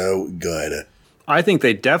is so good. I think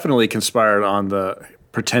they definitely conspired on the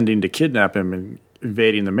pretending to kidnap him and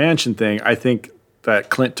invading the mansion thing. I think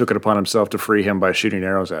that Clint took it upon himself to free him by shooting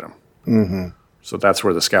arrows at him. Mm-hmm. So that's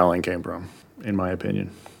where the scowling came from, in my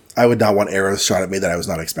opinion. I would not want arrows shot at me that I was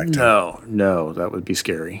not expecting. No, that would be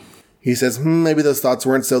scary. He says, maybe those thoughts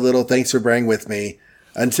weren't so little. Thanks for bearing with me.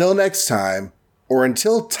 Until next time, or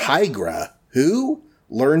until Tigra, who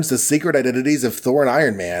learns the secret identities of Thor and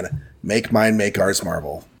Iron Man, make mine, make ours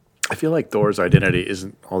Marvel. I feel like Thor's identity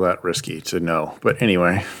isn't all that risky to know. But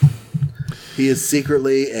anyway. He is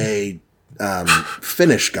secretly a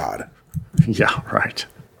Finnish god. Yeah, right.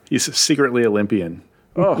 He's secretly Olympian.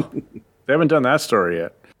 Oh, they haven't done that story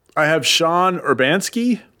yet. I have Sean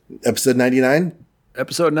Urbanski. Episode 99?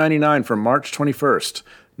 Episode 99 from March 21st.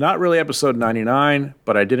 Not really episode 99,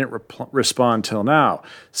 but I didn't respond till now.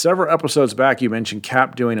 Several episodes back, you mentioned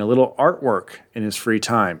Cap doing a little artwork in his free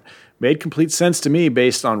time. Made complete sense to me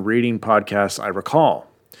based on reading podcasts I recall.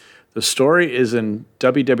 The story is in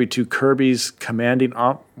WW2 Kirby's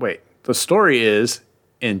The story is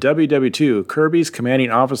in WW2, Kirby's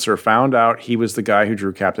commanding officer found out he was the guy who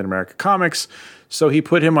drew Captain America comics, so he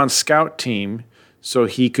put him on scout team so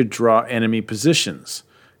he could draw enemy positions.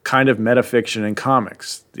 Kind of metafiction in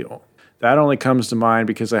comics. That only comes to mind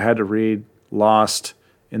because I had to read Lost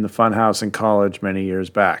in the Funhouse in college many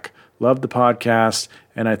years back. Love the podcast,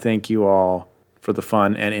 and I thank you all for the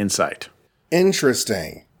fun and insight.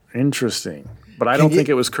 Interesting. But I don't think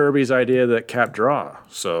it was Kirby's idea that Cap draw,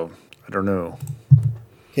 so I don't know.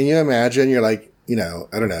 Can you imagine you're like,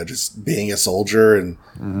 I don't know, just being a soldier and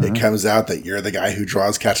it comes out that you're the guy who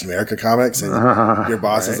draws Captain America comics and your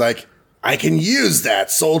boss is like, I can use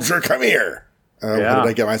that, soldier, come here. What did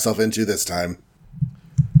I get myself into this time?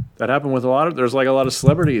 That happened with there's like a lot of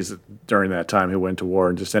celebrities during that time who went to war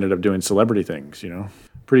and just ended up doing celebrity things,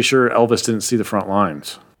 Pretty sure Elvis didn't see the front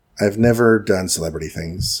lines. I've never done celebrity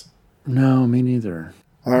things. No, me neither.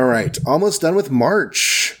 All right, almost done with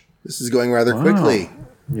March. This is going rather quickly.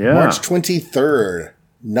 Yeah. March 23rd,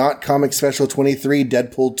 Not Comic Special 23,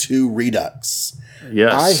 Deadpool 2 Redux.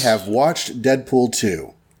 Yes. I have watched Deadpool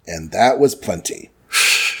 2, and that was plenty.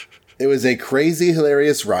 It was a crazy,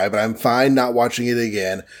 hilarious ride, but I'm fine not watching it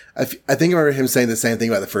again. I think I remember him saying the same thing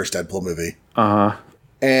about the first Deadpool movie. Uh-huh.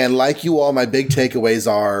 And like you all, my big takeaways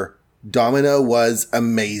are Domino was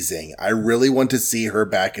amazing. I really want to see her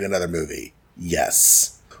back in another movie.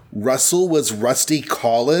 Yes. Russell was Rusty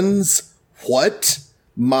Collins? What?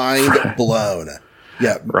 Mind blown.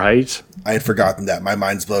 Yeah. Right? I had forgotten that. My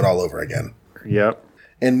mind's blown all over again. Yep.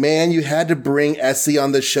 And man, you had to bring Essie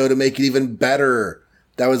on the show to make it even better.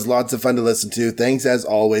 That was lots of fun to listen to. Thanks as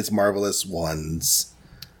always, Marvelous Ones.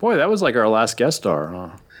 Boy, that was like our last guest star,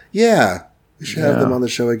 huh? Yeah. We should have them on the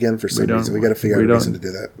show again for some reason. We got to figure out a reason to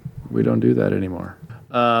do that. We don't do that anymore.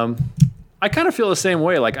 I kind of feel the same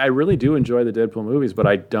way. Like, I really do enjoy the Deadpool movies, but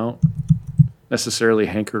I don't necessarily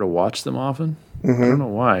hanker to watch them often. I don't know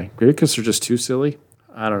why. Maybe because they're just too silly.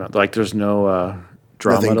 I don't know. Like, there's no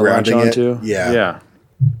drama Nothing to latch onto. Yeah.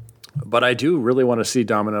 But I do really want to see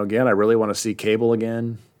Domino again. I really want to see Cable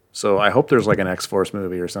again. So I hope there's like an X-Force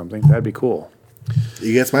movie or something. That'd be cool.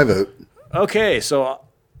 You gets my vote. Okay, so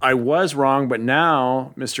I was wrong, but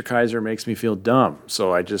now Mr. Kaiser makes me feel dumb.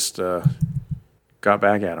 So I just got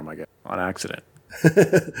back at him, I guess, on accident.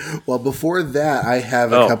 Well, before that, I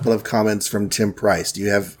have a couple of comments from Tim Price. Do you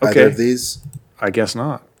have either of these? I guess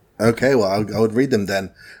not. Okay, well, I would read them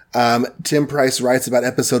then. Tim Price writes about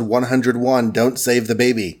episode 101, Don't Save the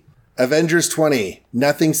Baby. Avengers 20.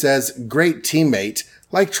 Nothing says great teammate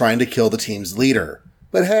like trying to kill the team's leader.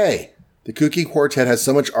 But hey, the Kooky Quartet has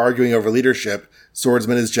so much arguing over leadership,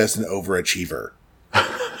 Swordsman is just an overachiever.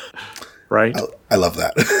 Right? I love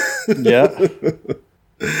that. Yeah.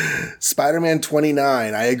 Spider-Man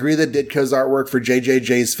 29. I agree that Ditko's artwork for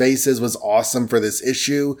JJJ's faces was awesome for this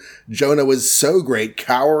issue. Jonah was so great,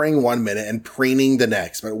 cowering 1 minute and preening the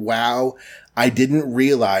next. But wow, I didn't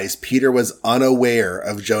realize Peter was unaware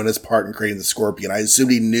of Jonah's part in creating the Scorpion. I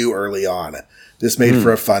assumed he knew early on. This made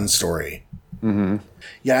for a fun story. Mm-hmm.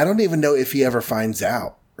 Yeah, I don't even know if he ever finds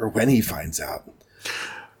out or when he finds out.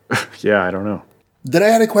 Yeah, I don't know. Then I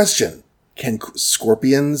had a question. Can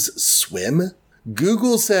scorpions swim?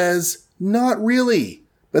 Google says not really,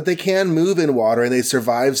 but they can move in water and they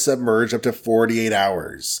survive submerged up to 48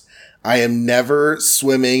 hours. I am never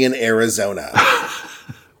swimming in Arizona.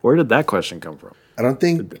 Where did that question come from?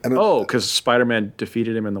 Because Spider-Man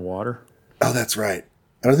defeated him in the water? Oh, that's right.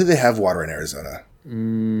 I don't think they have water in Arizona.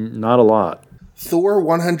 Not a lot. Thor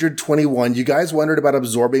 121. You guys wondered about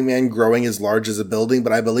Absorbing Man growing as large as a building,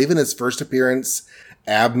 but I believe in his first appearance,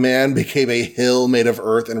 Ab-Man became a hill made of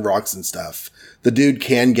earth and rocks and stuff. The dude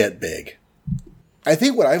can get big. I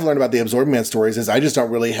think what I've learned about the Absorbing Man stories is I just don't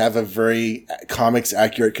really have a very comics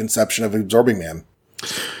accurate conception of Absorbing Man.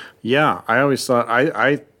 Yeah, I always thought,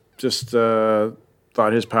 I just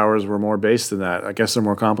thought his powers were more based than that. I guess they're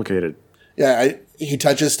more complicated. Yeah, he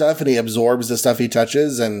touches stuff and he absorbs the stuff he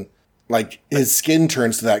touches and like his skin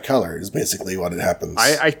turns to that color is basically what it happens.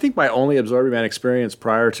 I think my only Absorbing Man experience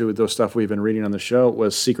prior to those stuff we've been reading on the show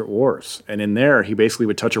was Secret Wars. And in there, he basically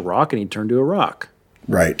would touch a rock and he'd turn to a rock.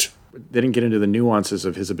 Right. They didn't get into the nuances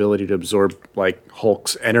of his ability to absorb like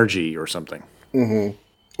Hulk's energy or something. Mm-hmm.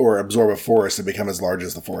 Or absorb a forest and become as large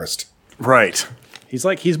as the forest. Right.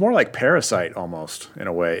 He's more like Parasite almost in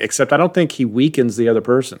a way, except I don't think he weakens the other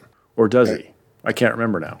person. Or does he? I can't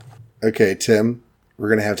remember now. Okay, Tim. we're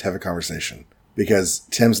going to have a conversation. Because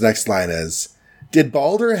Tim's next line is, did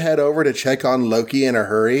Balder head over to check on Loki in a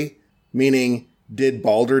hurry? Meaning, did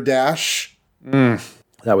Balder dash? That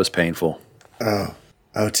was painful. Oh,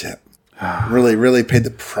 Tim. Really, really paid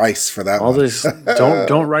the price for that All one. this,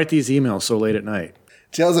 don't write these emails so late at night.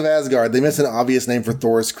 Tales of Asgard. They miss an obvious name for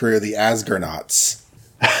Thor's crew, the Asgarnauts.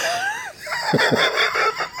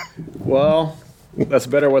 Well, that's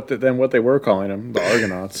better than what they were calling them, the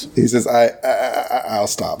Argonauts. He says, I'll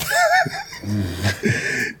stop.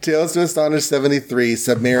 Tales to Astonish 73,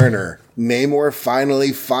 Submariner. Namor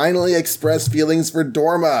finally expressed feelings for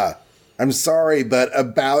Dorma. I'm sorry, but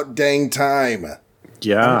about dang time.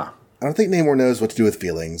 Yeah. I don't think Namor knows what to do with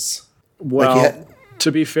feelings. Well,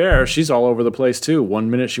 to be fair, she's all over the place too. One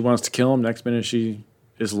minute she wants to kill him, next minute she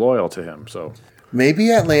is loyal to him. So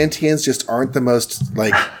maybe Atlanteans just aren't the most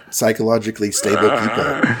psychologically stable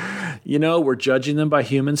people. You know, we're judging them by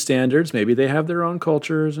human standards. Maybe they have their own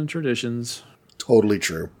cultures and traditions. Totally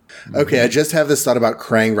true. Okay, I just have this thought about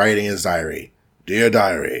Krang writing his diary. Dear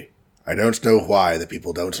diary, I don't know why the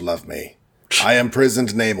people don't love me. I imprisoned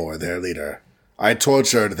Namor, their leader. I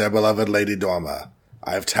tortured their beloved Lady Dorma.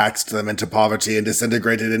 I've taxed them into poverty and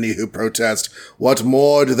disintegrated any who protest. What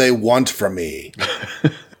more do they want from me?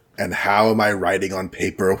 And how am I writing on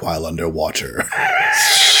paper while underwater?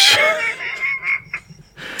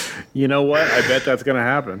 You know what? I bet that's going to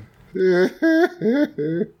happen.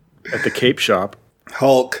 At the Cape Shop.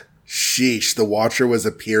 Hulk. Sheesh, the Watcher was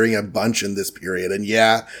appearing a bunch in this period. And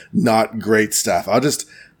yeah, not great stuff. I'll just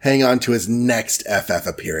hang on to his next FF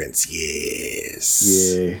appearance.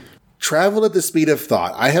 Yes. Yay. Travel at the speed of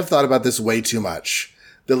thought. I have thought about this way too much.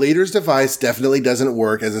 The leader's device definitely doesn't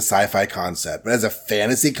work as a sci-fi concept, but as a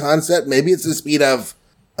fantasy concept, maybe it's the speed of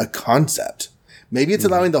a concept. Maybe it's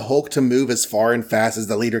allowing the Hulk to move as far and fast as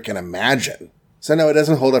the leader can imagine. So no, it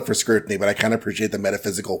doesn't hold up for scrutiny, but I kind of appreciate the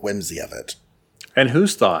metaphysical whimsy of it. And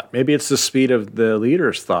whose thought? Maybe it's the speed of the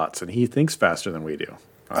leader's thoughts, and he thinks faster than we do.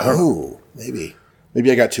 Maybe.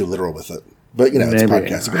 Maybe I got too literal with it. But, it's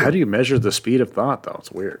podcasting. How do you measure the speed of thought, though?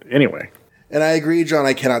 It's weird. Anyway. And I agree, John,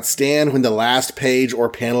 I cannot stand when the last page or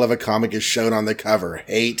panel of a comic is shown on the cover.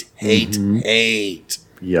 Hate.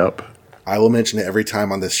 Yep. I will mention it every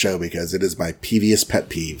time on this show because it is my peeviest pet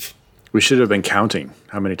peeve. We should have been counting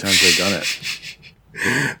how many times they've done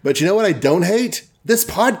it. But you know what I don't hate? This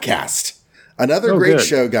podcast. Another great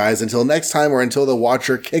show, guys. Until next time or until the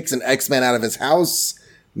Watcher kicks an X-Men out of his house,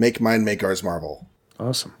 make mine, make ours Marvel.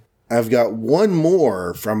 Awesome. I've got one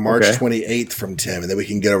more from March 28th from Tim, and then we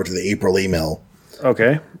can get over to the April email.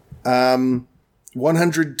 Okay.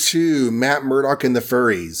 102, Matt Murdock and the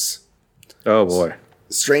Furries. Oh, boy.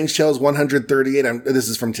 Strange Tales 138. This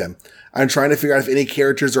is from Tim. I'm trying to figure out if any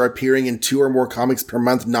characters are appearing in 2 or more comics per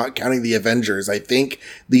month, not counting the Avengers. I think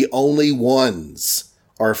the only ones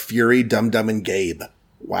are Fury, Dum-Dum, and Gabe.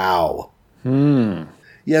 Wow.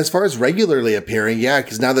 Yeah, as far as regularly appearing,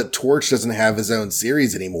 because now that Torch doesn't have his own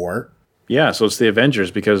series anymore. Yeah, so it's the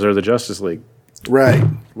Avengers because they're the Justice League. Right.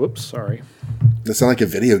 Whoops, sorry. That sounds like a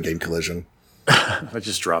video game collision. I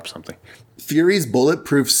just dropped something. Fury's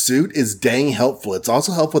bulletproof suit is dang helpful. It's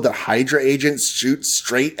also helpful that Hydra agents shoot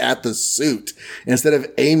straight at the suit instead of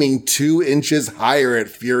aiming 2 inches higher at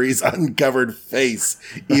Fury's uncovered face,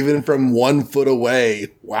 even from 1 foot away.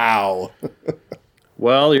 Wow.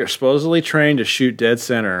 Well, you're supposedly trained to shoot dead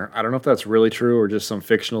center. I don't know if that's really true or just some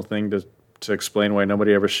fictional thing to explain why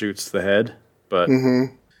nobody ever shoots the head. But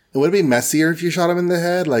Would it be messier if you shot him in the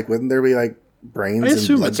head? Like, wouldn't there be like brains? I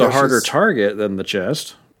assume and blood it's a harder gushes? target than the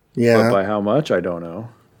chest. Yeah. But by how much, I don't know.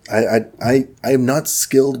 I am not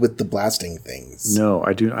skilled with the blasting things. No,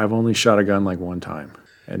 I do. I've only shot a gun like one time,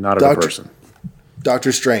 and not at a person.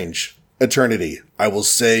 Doctor Strange, Eternity. I will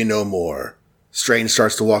say no more. Strange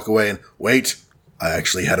starts to walk away and wait. I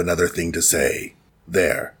actually had another thing to say.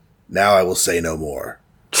 There. Now I will say no more.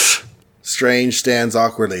 Strange stands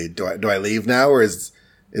awkwardly. Do I leave now, or is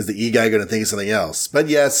the E guy going to think of something else? But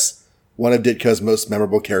yes, one of Ditko's most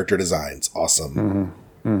memorable character designs. Awesome.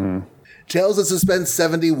 Tales of Suspense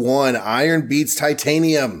 71. Iron beats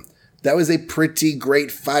Titanium. That was a pretty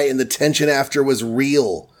great fight, and the tension after was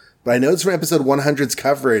real. But I noticed from episode 100's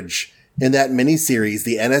coverage, in that miniseries,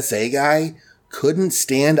 the NSA guy couldn't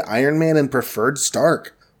stand Iron Man and preferred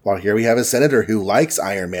Stark. While here we have a senator who likes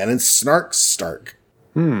Iron Man and snarks Stark.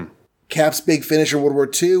 Cap's big finish in World War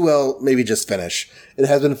II, well, maybe just finish. It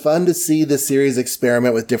has been fun to see this series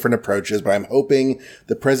experiment with different approaches, but I'm hoping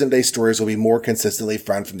the present-day stories will be more consistently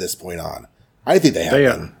fun from this point on. I think they have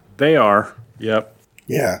been. They are. Yep.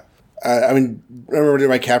 Yeah. I mean, I remember doing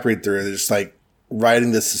my Cap read-through, just like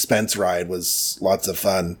riding the suspense ride was lots of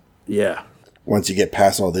fun. Yeah. once you get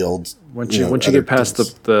past all the old. Once you get past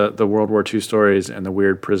the World War II stories and the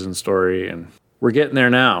weird prison story, and we're getting there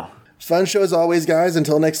now. Fun show as always, guys.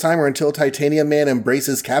 Until next time, or until Titanium Man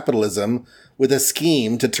embraces capitalism with a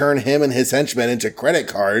scheme to turn him and his henchmen into credit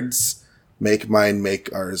cards. Make mine,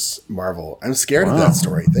 make ours, Marvel. I'm scared of that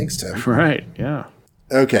story. Thanks, Tim. Right, yeah.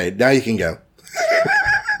 Okay, now you can go.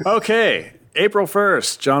 Okay, April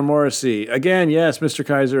 1st, John Morrissey. Again, yes, Mr.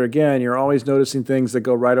 Kaiser, again, you're always noticing things that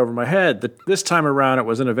go right over my head. This time around, it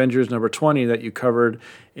was in Avengers number 20 that you covered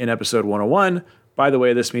in episode 101. By the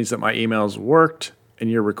way, this means that my emails worked, and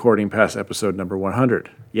you're recording past episode number 100.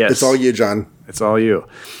 Yes. It's all you, John. It's all you.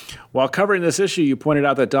 While covering this issue, you pointed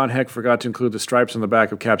out that Don Heck forgot to include the stripes on the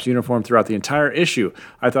back of Cap's uniform throughout the entire issue.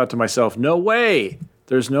 I thought to myself, no way!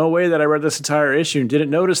 There's no way that I read this entire issue and didn't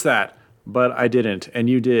notice that. But I didn't, and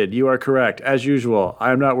you did. You are correct. As usual,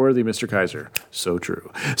 I am not worthy, Mr. Kaiser. So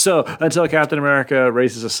true. So, until Captain America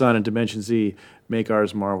raises a sun in Dimension Z, make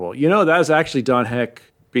ours Marvel. You know, that is actually Don Heck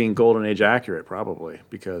being Golden Age accurate, probably,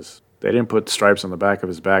 because they didn't put stripes on the back of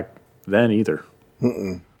his back then either.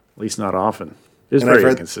 At least not often. It's very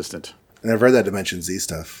inconsistent. And I've read that Dimension Z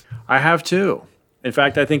stuff. I have too. In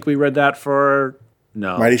fact, I think we read that for...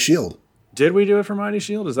 No. Mighty Shield. Did we do it for Mighty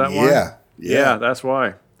Shield? Is that why? Yeah. Yeah, that's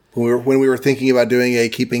why. When we were thinking about doing a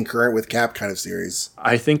keeping current with Cap kind of series.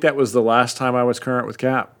 I think that was the last time I was current with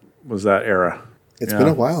Cap, was that era. It's been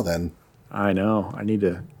a while then. I know. I need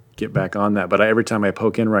to get back on that. But every time I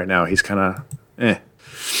poke in right now, he's kind of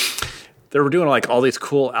They were doing like all these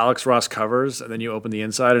cool Alex Ross covers, and then you open the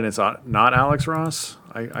inside and it's not Alex Ross.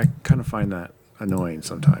 I kind of find that annoying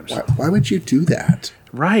sometimes. Why would you do that?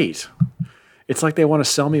 Right. It's like they want to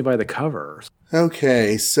sell me by the cover.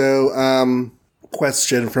 Okay, so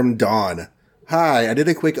question from Dawn. Hi, I did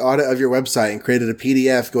a quick audit of your website and created a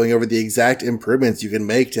PDF going over the exact improvements you can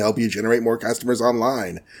make to help you generate more customers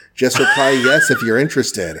online. Just reply yes if you're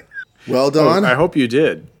interested. Well, Dawn. I hope you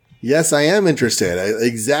did. Yes, I am interested.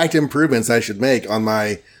 Exact improvements I should make on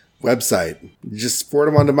my website. Just forward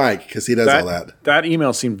them on to Mike because he does all that. That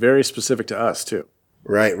email seemed very specific to us, too.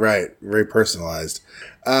 Right. Very personalized.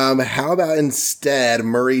 How about instead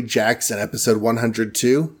Murray Jackson, episode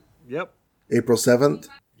 102? Yep. April 7th?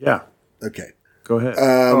 Yeah. Okay. Go ahead.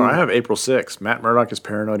 I have April 6th. Matt Murdock is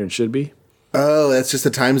paranoid and should be. Oh, that's just a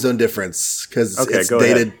time zone difference because it's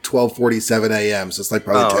dated 12:47 a.m. So it's like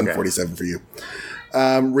probably 10:47 for you.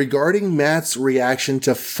 Regarding Matt's reaction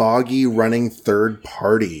to Foggy running third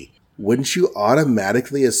party, wouldn't you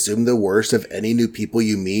automatically assume the worst of any new people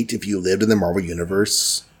you meet if you lived in the Marvel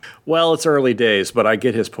Universe? Well, it's early days, but I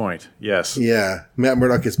get his point. Yes. Yeah. Matt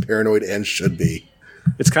Murdock is paranoid and should be.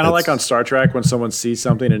 It's kind of like on Star Trek when someone sees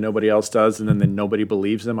something and nobody else does, and then nobody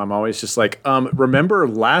believes them. I'm always just like, remember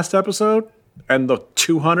last episode and the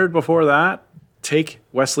 200 before that? Take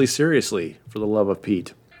Wesley seriously, for the love of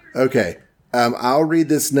Pete. Okay. I'll read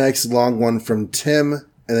this next long one from Tim,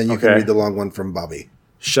 and then you can read the long one from Bobby.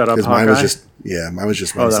 Shut up, Hawkeye? Mine was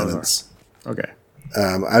just one sentence. Okay.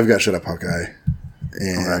 I've got Shut Up, Hawkeye.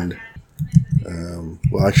 And,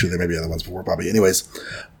 well, actually, there may be other ones before Bobby. Anyways,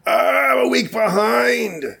 I'm a week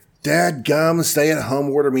behind. Dadgum, stay-at-home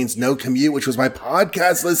order means no commute, which was my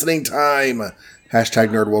podcast listening time. Hashtag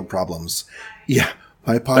nerdworld problems. Yeah,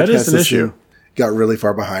 my podcast listening got really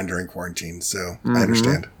far behind during quarantine, so I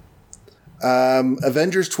understand.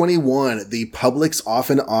 Avengers 21, the public's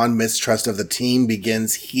off-and-on mistrust of the team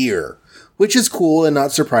begins here, which is cool and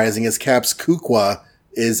not surprising as Cap's Kukwa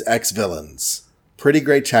is ex-villains. Pretty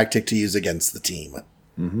great tactic to use against the team.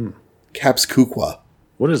 Cap's Kukwa.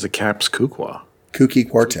 What is a Cap's Kukwa? Kooky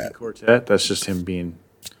Quartet. Quartet? That's just him being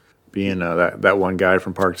that one guy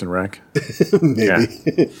from Parks and Rec?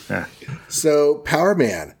 Maybe. Yeah. So, Power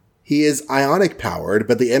Man. He is ionic powered,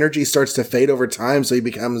 but the energy starts to fade over time, so he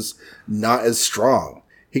becomes not as strong.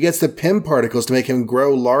 He gets the Pym particles to make him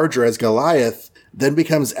grow larger as Goliath, then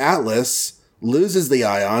becomes Atlas, loses the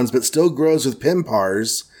ions, but still grows with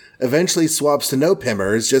Pympars, eventually swaps to no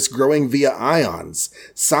Pimmers, just growing via ions.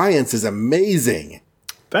 Science is amazing.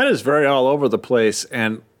 That is very all over the place,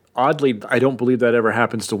 and oddly, I don't believe that ever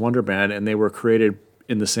happens to Wonder Man, and they were created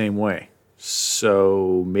in the same way.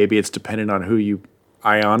 So maybe it's dependent on who you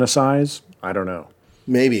ionicize? I don't know.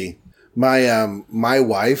 Maybe. My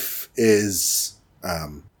wife is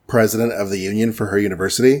president of the union for her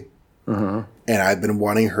university, and I've been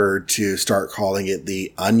wanting her to start calling it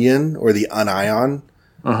the Onion or the Union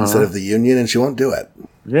instead of the Union, and she won't do it.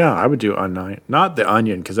 Yeah, I would do Union. Not the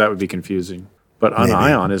Onion, because that would be confusing. But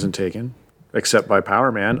Union isn't taken, except by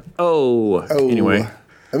Power Man. Anyway.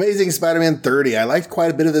 Amazing Spider-Man 30. I liked quite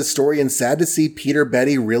a bit of this story and sad to see Peter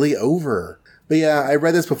Betty really over. But yeah, I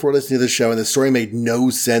read this before listening to the show, and the story made no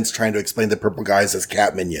sense trying to explain the purple guys as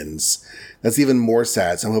cat minions. That's even more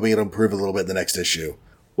sad, so I'm hoping it'll improve a little bit in the next issue.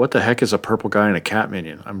 What the heck is a purple guy and a cat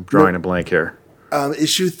minion? I'm drawing a blank here.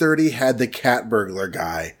 Issue 30 had the cat burglar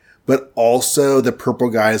guy, but also the purple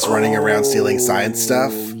guys running around stealing science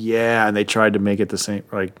stuff. Yeah, and they tried to make it the same,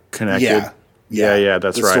 like, connected. Yeah,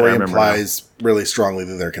 that's the right. story implies really strongly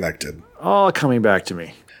that they're connected. All coming back to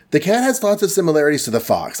me. The cat has lots of similarities to the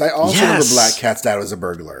fox. I also know the Yes. black cat's dad was a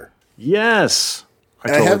burglar. Yes.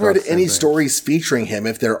 And I haven't read any stories featuring him,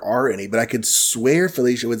 if there are any, but I could swear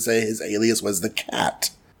Felicia would say his alias was the cat.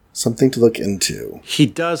 Something to look into. He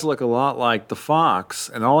does look a lot like the Fox,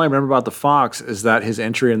 and all I remember about the Fox is that his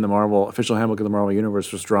entry in the Marvel official handbook of the Marvel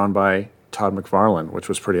Universe was drawn by Todd McFarlane, which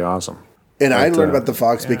was pretty awesome. And I learned about the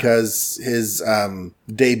Fox because his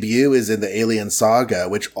debut is in the Alien Saga,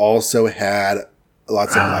 which also had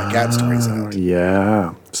lots of Black Cat stories in it.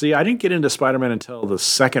 Yeah. See, I didn't get into Spider-Man until the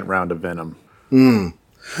second round of Venom.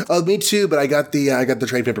 Oh, me too, but I got the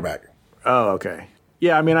trade paperback. Oh, okay.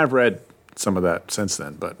 Yeah, I mean, I've read some of that since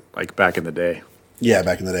then, but like back in the day. Yeah,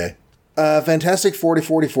 back in the day. Fantastic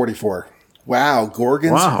 40-40-44. Wow,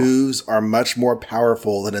 Gorgon's hooves are much more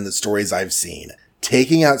powerful than in the stories I've seen.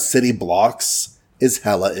 Taking out city blocks is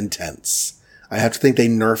hella intense. I have to think they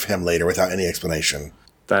nerf him later without any explanation.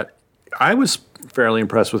 That I was fairly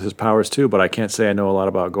impressed with his powers too, but I can't say I know a lot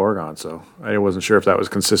about Gorgon, so I wasn't sure if that was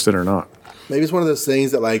consistent or not. Maybe it's one of those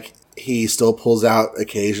things that like he still pulls out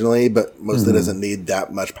occasionally, but mostly doesn't need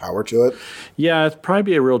that much power to it. Yeah, it'd probably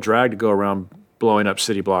be a real drag to go around blowing up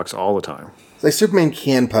city blocks all the time. Like Superman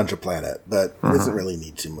can punch a planet, but doesn't really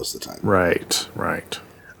need to most of the time. Right.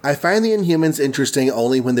 I find the Inhumans interesting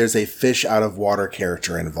only when there's a fish out of water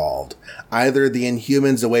character involved. Either the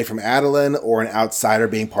Inhumans away from Adeline or an outsider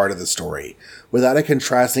being part of the story. Without a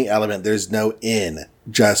contrasting element, there's no in,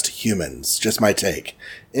 just humans. Just my take.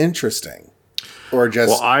 Interesting. Or just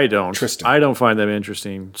Well, I don't. interesting. I don't find them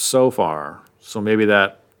interesting so far. So maybe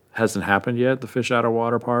that hasn't happened yet, the fish out of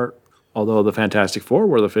water part. Although the Fantastic Four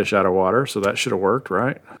were the fish out of water, so that should have worked,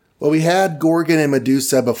 right? Well, we had Gorgon and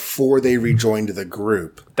Medusa before they rejoined the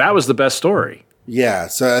group. That was the best story. Yeah,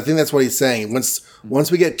 so I think that's what he's saying.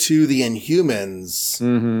 Once we get to the Inhumans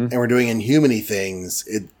and we're doing Inhuman-y things,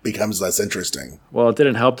 it becomes less interesting. Well, it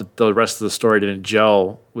didn't help that the rest of the story didn't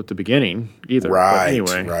gel with the beginning either. Right,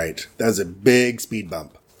 but anyway. right. That was a big speed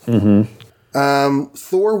bump.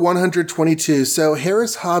 Thor 122. So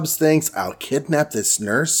Harris Hobbs thinks I'll kidnap this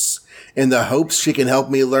nurse in the hopes she can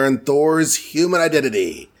help me learn Thor's human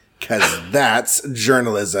identity. Because that's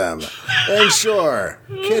journalism. And sure,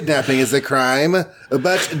 kidnapping is a crime,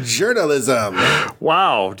 but journalism.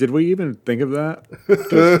 Wow, did we even think of that?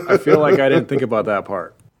 'Cause I feel like I didn't think about that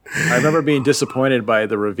part. I remember being disappointed by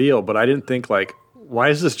the reveal, but I didn't think like, why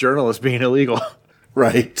is this journalist being illegal?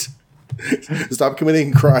 Right. Stop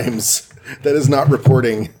committing crimes. That is not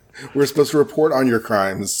reporting. We're supposed to report on your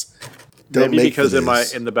crimes. Don't Maybe make because the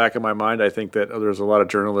news. in the back of my mind, I think that there's a lot of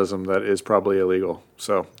journalism that is probably illegal.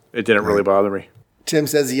 So it didn't really bother me. Tim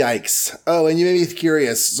says, yikes. Oh, and you made me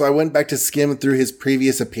curious. So I went back to skim through his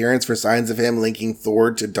previous appearance for signs of him linking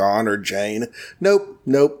Thor to Dawn or Jane. Nope,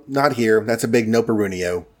 not here. That's a big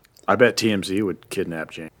noperunio. I bet TMZ would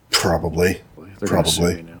kidnap Jane. Probably. They're gonna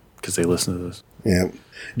sue me now because they listen to this. Yeah.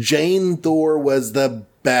 Jane Thor was the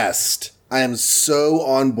best. I am so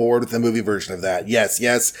on board with the movie version of that. Yes,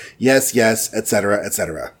 etc.,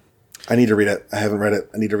 etc. I need to read it. I haven't read it.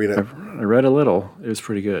 I need to read it. I read a little. It was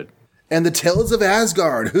pretty good. And the Tales of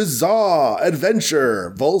Asgard, huzzah,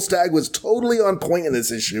 adventure. Volstagg was totally on point in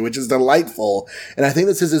this issue, which is delightful. And I think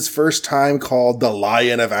this is his first time called the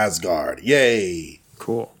Lion of Asgard. Yay.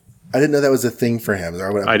 Cool. I didn't know that was a thing for him.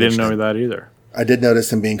 I didn't know that either. I did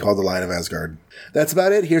notice him being called the Lion of Asgard. That's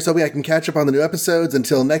about it. Here's hoping I can catch up on the new episodes.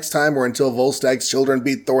 Until next time, or until Volstagg's children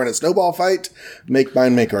beat Thor in a snowball fight, make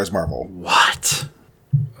mine, make ours, Marvel. What?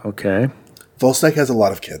 Okay. Volstagg has a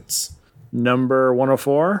lot of kids. Number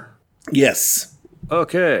 104? Yes.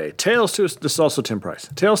 Okay. This is also Tim Price.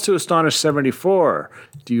 Tales to Astonish 74.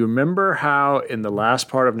 Do you remember how in the last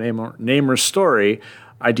part of Namor's story,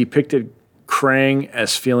 I depicted Krang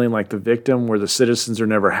as feeling like the victim where the citizens are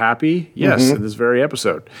never happy? Yes, in this very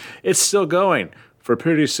episode. It's still going. For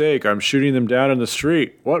pity's sake, I'm shooting them down in the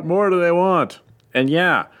street. What more do they want? And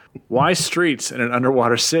yeah, why streets in an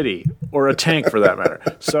underwater city? Or a tank, for that matter.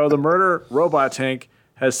 So the murder robot tank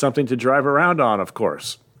has something to drive around on, of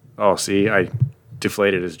course. Oh, see, I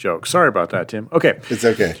deflated his joke. Sorry about that, Tim. Okay. It's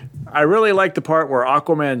okay. I really like the part where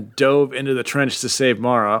Aquaman dove into the trench to save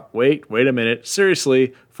Mara. Wait a minute.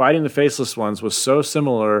 Seriously, fighting the Faceless Ones was so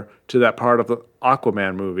similar to that part of the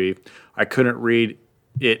Aquaman movie, I couldn't read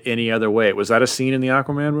it any other way. Was that a scene in the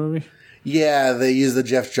Aquaman movie? Yeah, they use the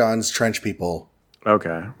Jeff Johns trench people.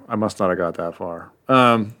 Okay. I must not have got that far.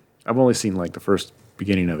 I've only seen like the first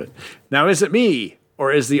beginning of it. Now, is it me,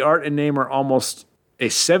 or is the art and Namor almost a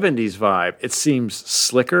 70s vibe? It seems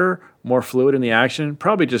slicker, more fluid in the action.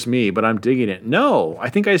 Probably just me, but I'm digging it. No, I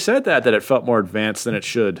think I said that it felt more advanced than it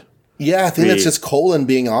should. Yeah, I think that's just Colin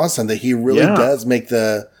being awesome, that he really does make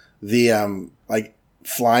the like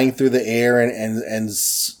flying through the air and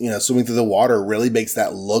swimming through the water really makes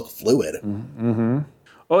that look fluid. Mm-hmm.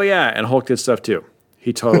 Oh yeah, and Hulk did stuff too.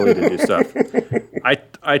 He totally did do stuff.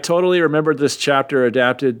 I totally remembered this chapter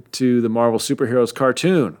adapted to the Marvel Superheroes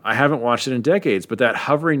cartoon. I haven't watched it in decades, but that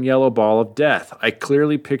hovering yellow ball of death, I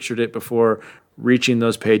clearly pictured it before reaching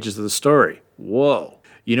those pages of the story. Whoa.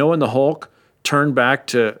 You know when the Hulk turned back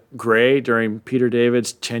to gray during Peter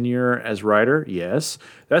David's tenure as writer? Yes.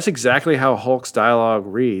 That's exactly how Hulk's dialogue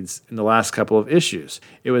reads in the last couple of issues.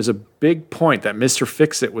 It was a big point that Mr.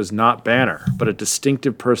 Fix-It was not Banner, but a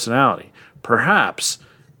distinctive personality. Perhaps,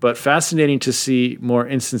 but fascinating to see more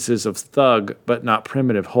instances of thug, but not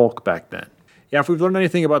primitive Hulk back then. Yeah, if we've learned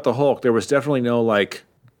anything about the Hulk, there was definitely no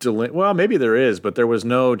well, maybe there is, but there was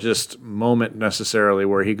no just moment necessarily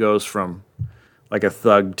where he goes from like a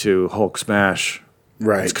thug to Hulk smash.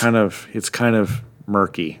 Right. It's kind of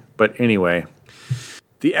murky. But anyway,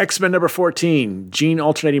 the X-Men number 14, Jean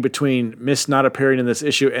alternating between Miss not appearing in this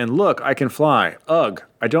issue and look, I can fly. Ugh,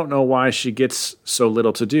 I don't know why she gets so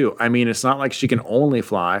little to do. I mean, it's not like she can only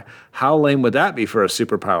fly. How lame would that be for a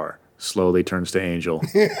superpower? Slowly turns to Angel.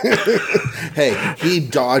 Hey, he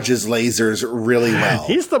dodges lasers really well.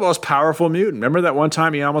 He's the most powerful mutant. Remember that one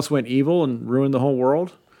time he almost went evil and ruined the whole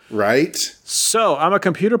world? Right? So I'm a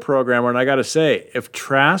computer programmer, and I got to say, if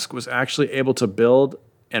Trask was actually able to build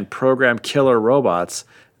and program killer robots,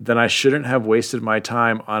 then I shouldn't have wasted my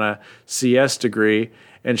time on a CS degree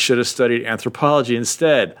and should have studied anthropology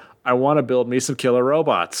instead. I want to build me some killer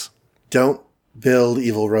robots. Don't build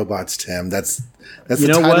evil robots, Tim. That's the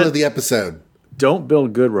title of the episode. Don't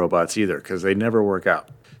build good robots either, because they never work out.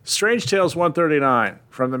 Strange Tales 139.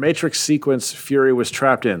 From the Matrix sequence Fury was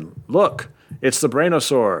trapped in. Look, it's the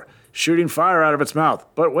Brainosaur shooting fire out of its mouth.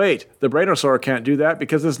 But wait, the Brainosaur can't do that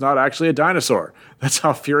because it's not actually a dinosaur. That's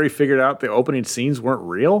how Fury figured out the opening scenes weren't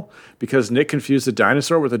real? Because Nick confused a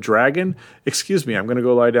dinosaur with a dragon? Excuse me, I'm going to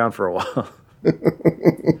go lie down for a while.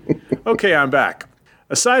 Okay, I'm back.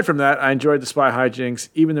 Aside from that, I enjoyed the spy hijinks,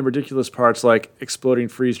 even the ridiculous parts like exploding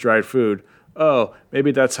freeze-dried food. Oh,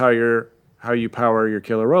 maybe that's how you power your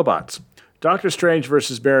killer robots. Doctor Strange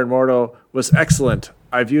versus Baron Mordo was excellent.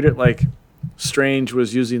 I viewed it like Strange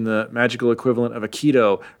was using the magical equivalent of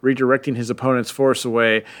Aikido, redirecting his opponent's force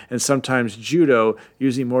away, and sometimes Judo,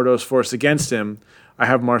 using Mordo's force against him. I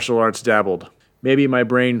have martial arts dabbled. Maybe my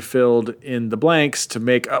brain filled in the blanks to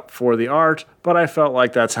make up for the art, but I felt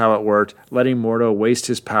like that's how it worked, letting Mordo waste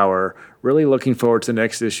his power. Really looking forward to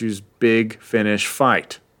next issue's big finish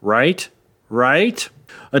fight. Right? Right?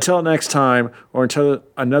 Until next time, or until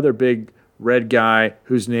another big red guy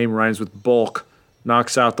whose name rhymes with bulk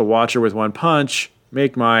knocks out the Watcher with one punch,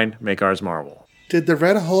 make mine, make ours Marvel. Did the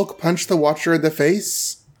Red Hulk punch the Watcher in the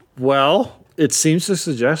face? Well, it seems to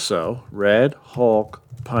suggest so. Red Hulk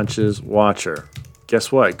punches Watcher.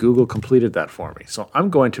 Guess what? Google completed that for me. So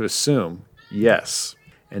I'm going to assume yes.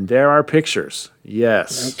 And there are pictures.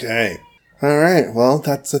 Yes. Okay. All right. Well,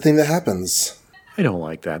 that's the thing that happens. I don't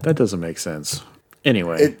like that. That doesn't make sense.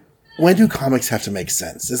 Anyway. When do comics have to make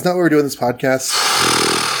sense? Isn't that what we're doing this podcast?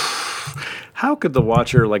 How could the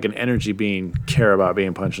Watcher, like an energy being, care about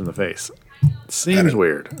being punched in the face? Seems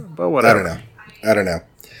weird, but whatever. I don't know.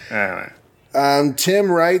 Anyway.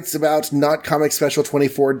 Tim writes about Not Comic Special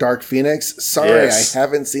 24 Dark Phoenix. Sorry, yes. I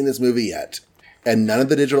haven't seen this movie yet. And none of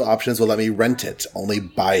the digital options will let me rent it, only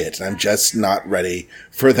buy it. I'm just not ready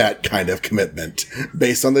for that kind of commitment.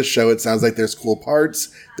 Based on the show, it sounds like there's cool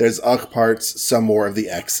parts, there's ugh parts, some more of the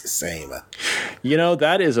X same. You know,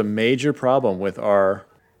 that is a major problem with our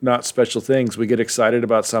Not Special Things. We get excited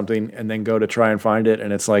about something and then go to try and find it,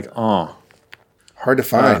 and it's like, oh. Hard to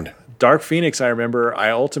find. Dark Phoenix, I remember, I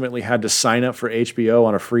ultimately had to sign up for HBO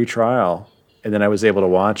on a free trial, and then I was able to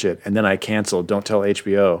watch it, and then I canceled. Don't tell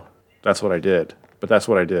HBO. That's what I did. But that's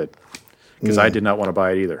what I did. Because I did not want to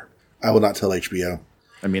buy it either. I will not tell HBO.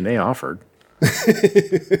 I mean, they offered.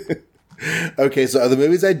 Okay, so the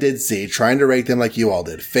movies I did see, trying to rate them like you all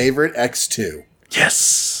did. Favorite, X2.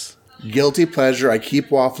 Yes! Guilty pleasure, I keep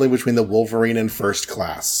waffling between the Wolverine and First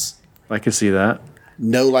Class. I can see that.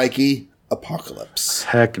 No likey, Apocalypse.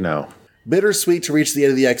 Heck no. Bittersweet to reach the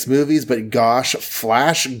end of the X movies, but gosh,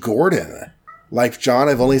 Flash Gordon. Like John,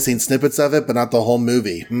 I've only seen snippets of it, but not the whole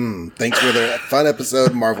movie. Thanks for the fun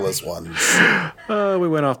episode, marvelous ones. We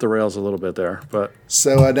went off the rails a little bit there, but...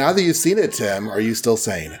 So now that you've seen it, Tim, are you still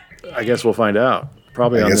sane? I guess we'll find out.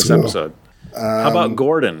 Probably on this episode. How about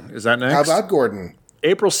Gordon? Is that next? How about Gordon?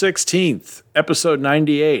 April 16th, episode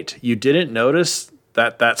 98. You didn't notice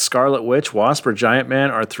that Scarlet Witch, Wasp, or Giant Man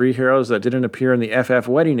are 3 heroes that didn't appear in the FF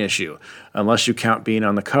wedding issue, unless you count being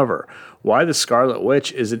on the cover. Why the Scarlet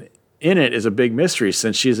Witch isn't in it is a big mystery,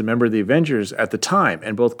 since she is a member of the Avengers at the time,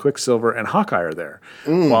 and both Quicksilver and Hawkeye are there.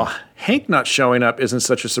 While Hank not showing up isn't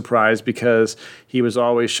such a surprise because he was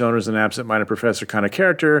always shown as an absent-minded professor kind of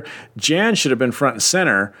character, Jan should have been front and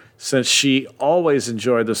center, since she always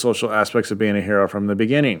enjoyed the social aspects of being a hero from the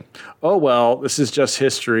beginning. Oh, well, this is just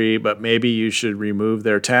history, but maybe you should remove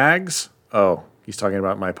their tags? Oh, he's talking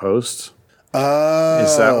about my posts? Oh.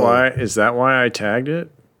 Is that why I tagged it?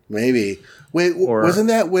 Maybe. Wait, wasn't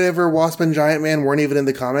that whenever Wasp and Giant Man weren't even in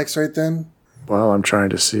the comics right then? Well, I'm trying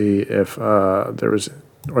to see if there was...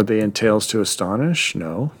 Are they in Tales to Astonish?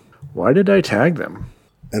 No. Why did I tag them?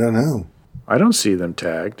 I don't know. I don't see them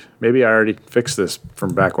tagged. Maybe I already fixed this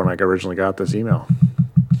from back when I originally got this email.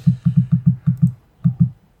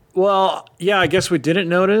 Well, yeah, I guess we didn't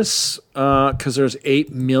notice because there's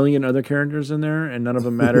 8 million other characters in there and none of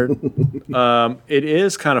them mattered. It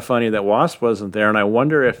is kind of funny that Wasp wasn't there, and I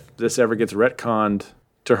wonder if this ever gets retconned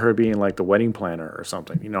to her being like the wedding planner or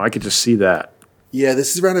something. You know, I could just see that. Yeah,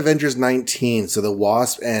 this is around Avengers 19, so the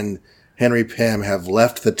Wasp and Henry Pym have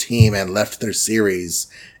left the team and left their series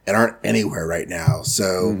and aren't anywhere right now.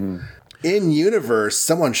 So in universe,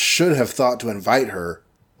 someone should have thought to invite her,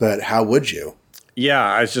 but how would you? Yeah,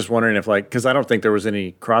 I was just wondering if, like, because I don't think there was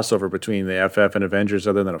any crossover between the FF and Avengers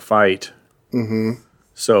other than a fight.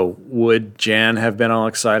 So would Jan have been all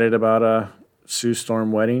excited about a Sue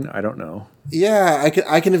Storm wedding? I don't know. Yeah,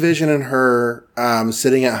 I can envision in her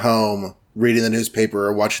sitting at home reading the newspaper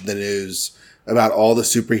or watching the news about all the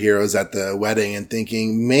superheroes at the wedding and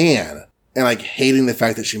thinking, man, and like hating the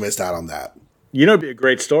fact that she missed out on that. You know, it'd be a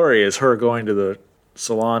great story is her going to the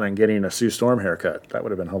salon and getting a Sue Storm haircut. That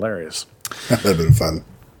would have been hilarious. That would have been fun.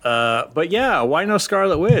 But yeah, why no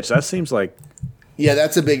Scarlet Witch? That seems like... Yeah,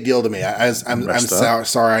 that's a big deal to me. I'm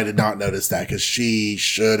sorry I did not notice that because she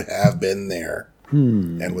should have been there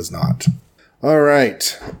and was not. All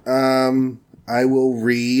right. I will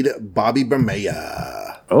read Bobby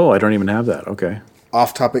Bermea. Oh, I don't even have that. Okay.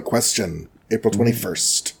 Off-topic question, April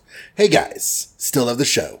 21st. Hey guys, still love the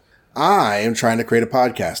show. I am trying to create a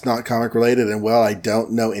podcast, not comic related, and well, I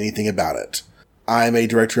don't know anything about it. I'm a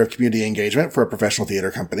director of community engagement for a professional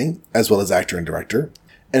theater company, as well as actor and director.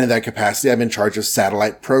 And in that capacity, I'm in charge of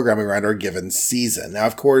satellite programming around our given season. Now,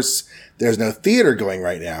 of course, there's no theater going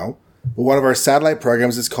right now, but one of our satellite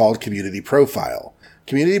programs is called Community Profile.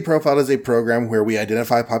 Community Profile is a program where we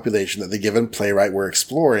identify a population that the given playwright we're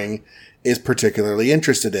exploring is particularly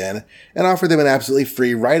interested in and offer them an absolutely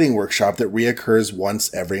free writing workshop that reoccurs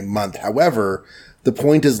once every month. However, the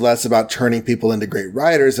point is less about turning people into great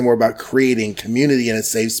writers and more about creating community in a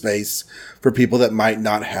safe space for people that might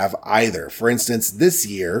not have either. For instance, this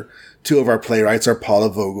year, 2 of our playwrights are Paula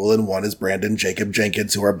Vogel and 1 is Brandon Jacob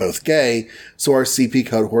Jenkins, who are both gay, so our CP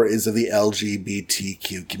cohort is of the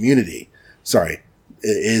LGBTQ community. Sorry,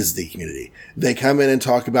 it is the community. They come in and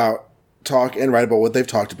talk and write about what they've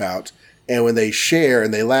talked about, and when they share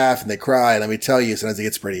and they laugh and they cry, let me tell you, sometimes it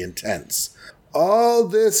gets pretty intense. All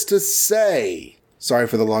this to say... Sorry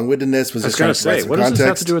for the long-windedness. Was just trying to provide some context. What does this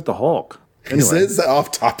have to do with the Hulk? Anyway. This is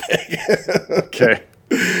off topic. Okay.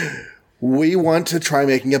 We want to try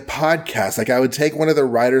making a podcast. Like I would take one of the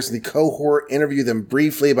writers in the cohort, interview them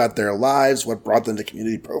briefly about their lives, what brought them to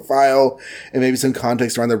Community Profile, and maybe some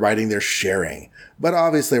context around the writing they're sharing. But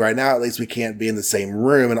obviously right now, at least we can't be in the same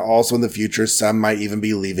room. And also in the future, some might even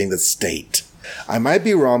be leaving the state. I might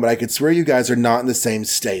be wrong, but I could swear you guys are not in the same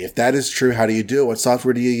state. If that is true, how do you do it? What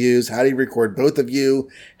software do you use? How do you record both of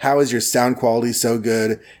you? How is your sound quality so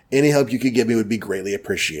good? Any help you could give me would be greatly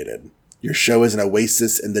appreciated. Your show is an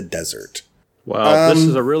oasis in the desert. Well, this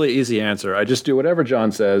is a really easy answer. I just do whatever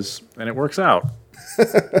John says, and it works out.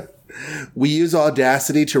 We use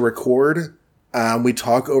Audacity to record. We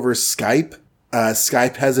talk over Skype.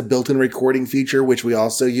 Skype has a built-in recording feature, which we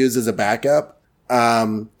also use as a backup.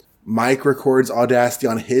 Mike records Audacity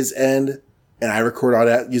on his end, and I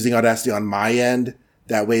record using Audacity on my end.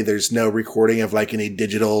 That way there's no recording of like any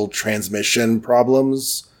digital transmission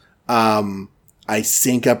problems. I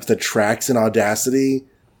sync up the tracks in Audacity.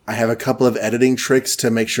 I have a couple of editing tricks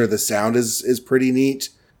to make sure the sound is pretty neat.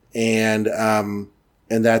 And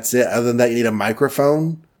that's it. Other than that, you need a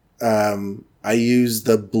microphone. I use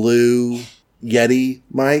the Blue Yeti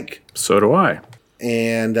mic. So do I.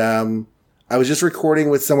 And I was just recording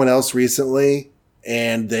with someone else recently,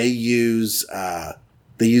 and they use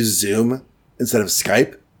Zoom instead of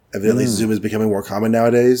Skype. Evidently, Zoom is becoming more common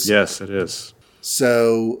nowadays. Yes, it is.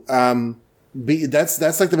 So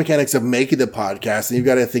that's like the mechanics of making the podcast, and you've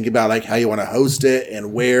got to think about like how you want to host it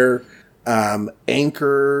and where.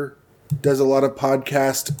 Anchor does a lot of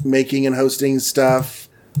podcast making and hosting stuff.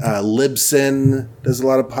 Libsyn does a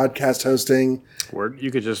lot of podcast hosting.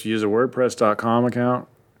 You could just use a WordPress.com account.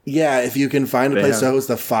 Yeah, if you can find a place to host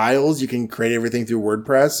the files, you can create everything through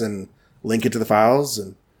WordPress and link it to the files.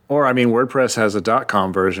 Or, I mean, WordPress has a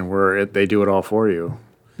 .com version where they do it all for you.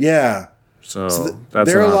 Yeah. So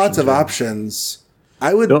that's there are lots of options.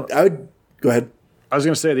 I would go ahead. I was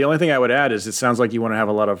going to say, the only thing I would add is it sounds like you want to have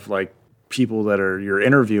a lot of like people that you're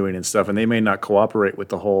interviewing and stuff, and they may not cooperate with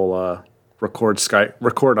the whole record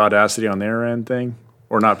Audacity on their end thing,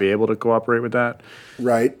 or not be able to cooperate with that.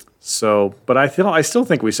 Right. So, but I still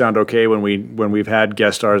think we sound okay when we've had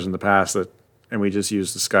guest stars in the past and we just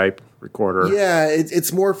use the Skype recorder. Yeah,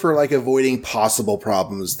 it's more for like avoiding possible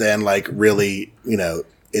problems than like really,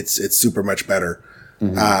 it's super much better.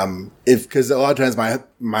 Mm-hmm. Because a lot of times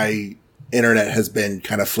my internet has been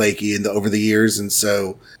kind of flaky over the years, and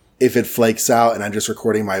so if it flakes out and I'm just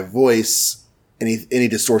recording my voice, any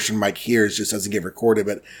distortion mic hears just doesn't get recorded.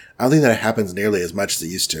 But I don't think that happens nearly as much as it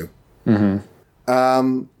used to.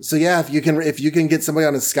 Mm-hmm. So yeah, if you can get somebody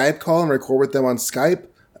on a Skype call and record with them on Skype,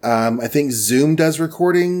 I think Zoom does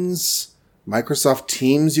recordings. Microsoft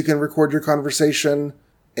Teams, you can record your conversation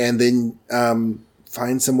and then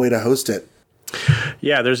find some way to host it.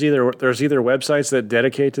 Yeah, there's either websites that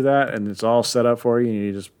dedicate to that and it's all set up for you and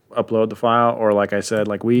you just upload the file, or like I said,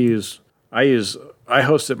 like I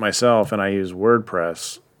host it myself and I use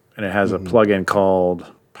WordPress and it has a plugin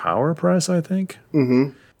called PowerPress, I think.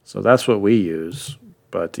 Mm-hmm. So that's what we use.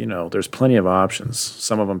 But, there's plenty of options.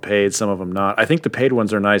 Some of them paid, some of them not. I think the paid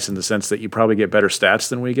ones are nice in the sense that you probably get better stats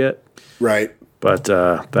than we get. Right. But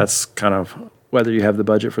that's kind of whether you have the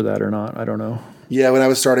budget for that or not. I don't know. Yeah, when I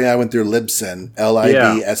was starting, I went through Libsyn,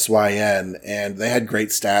 Libsyn, and they had great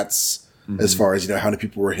stats as far as, how many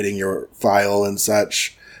people were hitting your file and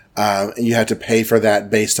such. And you had to pay for that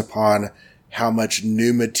based upon how much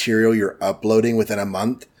new material you're uploading within a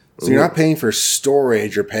month. So you're not paying for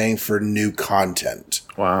storage, you're paying for new content.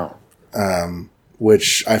 Wow.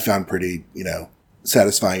 Which I found pretty,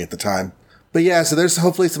 satisfying at the time. But yeah, so there's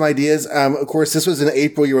hopefully some ideas. Of course, this was in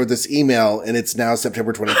April you wrote this email, and it's now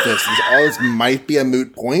September 25th. So all this might be a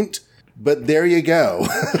moot point, but there you go.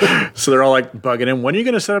 So they're all like bugging him. When are you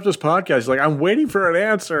going to set up this podcast? He's like, I'm waiting for an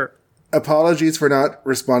answer. Apologies for not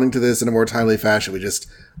responding to this in a more timely fashion.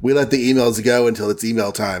 We let the emails go until it's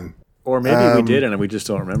email time. Or maybe we did and we just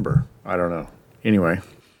don't remember. I don't know. Anyway.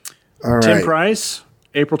 All right. Tim Price,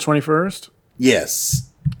 April 21st? Yes.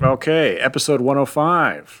 Okay, episode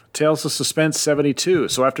 105, Tales of Suspense 72.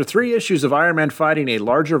 So after 3 issues of Iron Man fighting a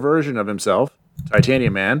larger version of himself,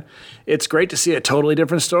 Titanium Man, it's great to see a totally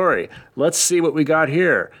different story. Let's see what we got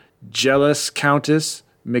here. Jealous Countess,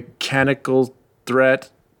 mechanical threat,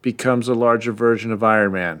 becomes a larger version of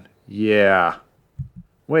Iron Man. Yeah.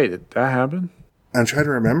 Wait, did that happen? I'm trying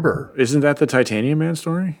to remember. Isn't that the Titanium Man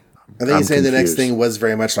story? I think he's saying the next thing was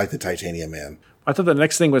very much like the Titanium Man. I thought the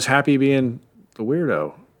next thing was Happy being the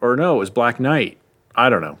weirdo. Or no, it was Black Knight. I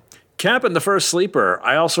don't know. Cap and the First Sleeper.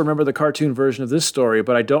 I also remember the cartoon version of this story,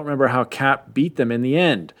 but I don't remember how Cap beat them in the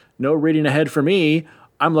end. No reading ahead for me.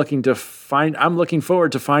 I'm looking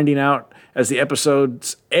forward to finding out as the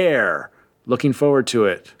episodes air. Looking forward to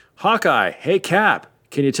it. Hawkeye, hey Cap,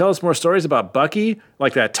 can you tell us more stories about Bucky?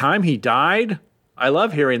 Like that time he died? I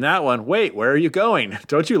love hearing that one. Wait, where are you going?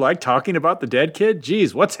 Don't you like talking about the dead kid?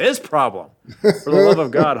 Geez, what's his problem? For the love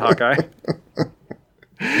of God, Hawkeye.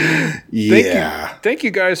 Yeah. Thank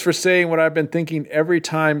you guys for saying what I've been thinking every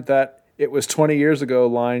time that it was 20 years ago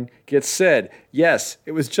line gets said. Yes,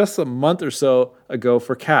 it was just a month or so ago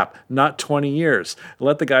for Cap, not 20 years.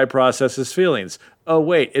 Let the guy process his feelings. Oh,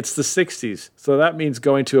 wait, it's the 60s. So that means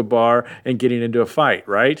going to a bar and getting into a fight,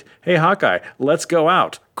 right? Hey, Hawkeye, let's go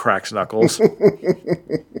out, cracks knuckles.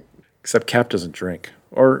 Except Cap doesn't drink.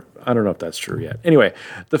 Or I don't know if that's true yet. Anyway,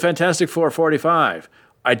 the Fantastic Four 45.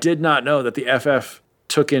 I did not know that the FF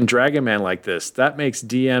took in Dragon Man like this. That makes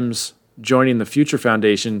DM's joining the Future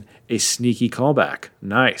Foundation a sneaky callback.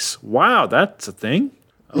 Nice. Wow, that's a thing?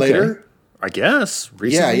 Okay. Later? I guess.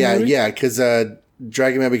 Recently, yeah, because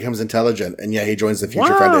Dragon Man becomes intelligent, and he joins the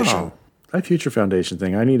Future Foundation. That Future Foundation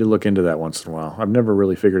thing, I need to look into that once in a while. I've never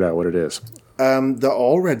really figured out what it is. The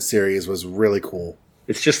All Red series was really cool.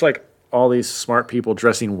 It's just like all these smart people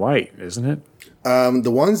dressing white, isn't it?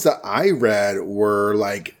 The ones that I read were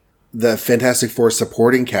like the Fantastic Four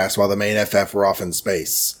supporting cast while the main FF were off in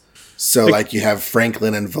space. So like you have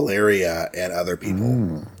Franklin and Valeria and other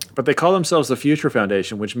people. But they call themselves the Future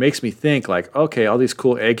Foundation, which makes me think like, okay, all these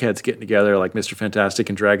cool eggheads getting together like Mr. Fantastic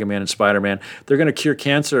and Dragon Man and Spider-Man, they're going to cure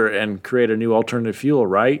cancer and create a new alternative fuel,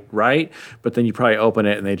 right? Right? But then you probably open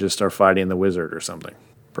it and they just start fighting the wizard or something.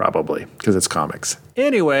 Probably, because it's comics.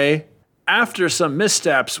 Anyway, after some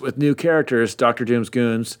missteps with new characters, Dr. Doom's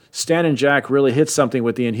goons, Stan and Jack really hit something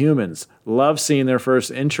with the Inhumans. Love seeing their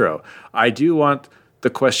first intro. I do want the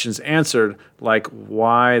questions answered, like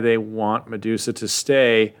why they want Medusa to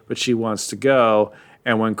stay, but she wants to go,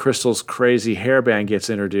 and when Crystal's crazy hairband gets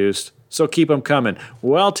introduced. So keep them coming.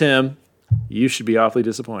 Well, Tim, you should be awfully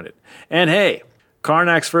disappointed. And hey,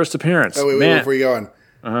 Karnak's first appearance. Oh, wait, before you go on.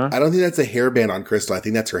 I don't think that's a hairband on Crystal. I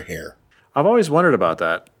think that's her hair. I've always wondered about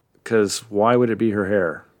that, because why would it be her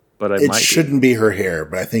hair? But it shouldn't be her hair,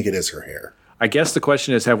 but I think it is her hair. I guess the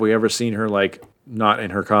question is, have we ever seen her, like, not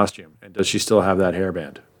in her costume? And does she still have that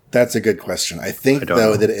hairband? That's a good question. I think,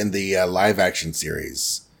 though, that in the live-action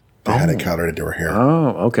series, they had it colored into her hair. Oh,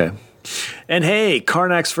 okay. And hey,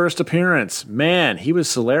 Karnak's first appearance. Man, he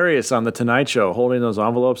was hilarious on The Tonight Show, holding those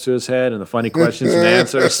envelopes to his head and the funny questions and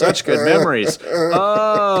answers. Such good memories.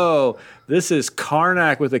 Oh, this is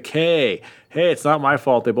Karnak with a K. Hey, it's not my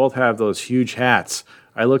fault. They both have those huge hats.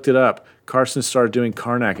 I looked it up. Carson started doing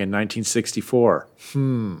Karnak in 1964.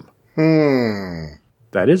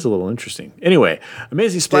 That is a little interesting. Anyway,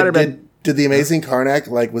 Amazing Spider-Man. Did the Amazing Karnak,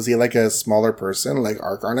 like, was he like a smaller person, like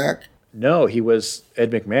our Karnak? No, he was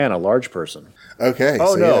Ed McMahon, a large person. Okay.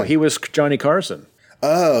 Oh, so no, yeah. He was Johnny Carson.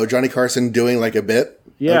 Oh, Johnny Carson doing like a bit?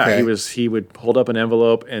 Yeah, okay. He would hold up an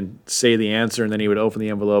envelope and say the answer, and then he would open the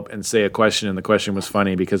envelope and say a question, and the question was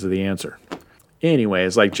funny because of the answer. Anyway,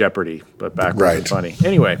 it's like Jeopardy, but backwards and funny.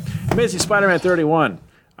 Anyway, Amazing Spider-Man 31.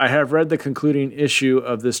 I have read the concluding issue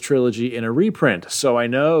of this trilogy in a reprint, so I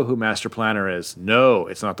know who Master Planner is. No,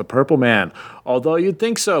 it's not the Purple Man, although you'd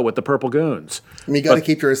think so with the Purple Goons. I mean, you got to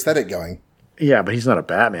keep your aesthetic going. Yeah, but he's not a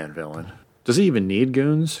Batman villain. Does he even need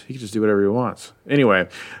goons? He can just do whatever he wants. Anyway,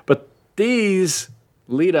 but these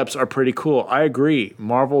lead-ups are pretty cool. I agree.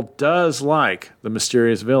 Marvel does like the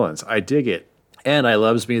mysterious villains. I dig it. And I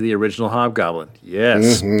loves me the original Hobgoblin.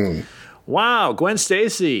 Yes. Mm-hmm. Wow, Gwen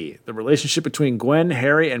Stacy. The relationship between Gwen,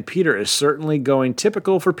 Harry, and Peter is certainly going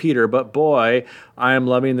typical for Peter, but boy, I am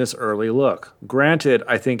loving this early look. Granted,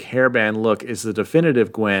 I think hairband look is the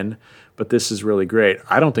definitive Gwen, but this is really great.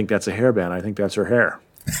 I don't think that's a hairband. I think that's her hair.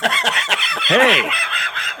 Hey!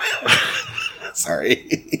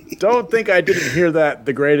 Sorry. Don't think I didn't hear that,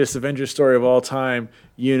 the greatest Avengers story of all time,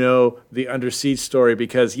 you know, the Under Siege story,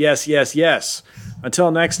 because yes, yes, yes.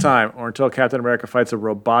 Until next time, or until Captain America fights a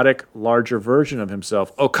robotic, larger version of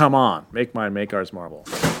himself. Oh, come on. Make mine, make ours, Marvel.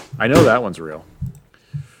 I know that one's real.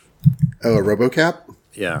 Oh, a RoboCap?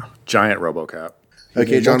 Yeah, giant RoboCap.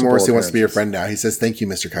 Okay, John Morrissey wants to be your friend now. He says, thank you,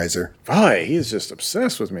 Mr. Kaiser. Boy, he's just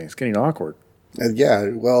obsessed with me. It's getting awkward. Yeah,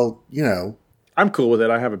 well, you know. I'm cool with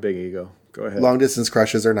it. I have a big ego. Go ahead. Long-distance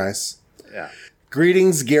crushes are nice. Yeah.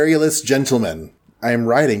 Greetings, garrulous gentlemen. I am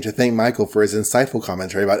writing to thank Michael for his insightful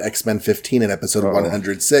commentary about X-Men 15 in episode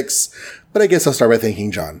 106, but I guess I'll start by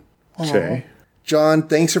thanking John. Okay. John,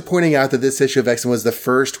 thanks for pointing out that this issue of X-Men was the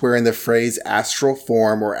first wherein the phrase astral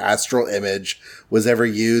form or astral image was ever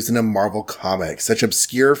used in a Marvel comic. Such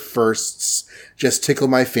obscure firsts just tickle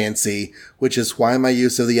my fancy, which is why my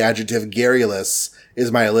use of the adjective garrulous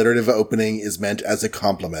is my alliterative opening is meant as a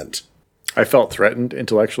compliment. I felt threatened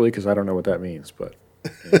intellectually because I don't know what that means, but...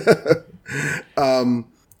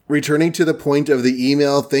 Returning to the point of the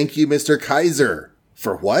email, thank you, Mr. Kaiser.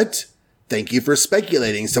 For what? Thank you for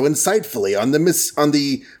speculating so insightfully on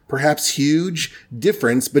the perhaps huge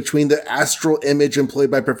difference between the astral image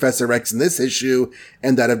employed by Professor X in this issue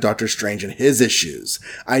and that of Doctor Strange in his issues.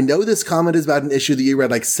 I know this comment is about an issue that you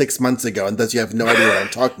read like 6 months ago, and thus you have no idea what I'm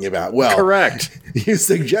talking about. Well, correct. You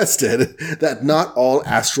suggested that not all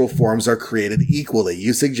astral forms are created equally.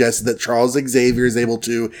 You suggested that Charles Xavier is able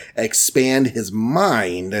to expand his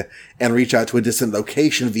mind and reach out to a distant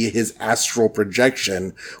location via his astral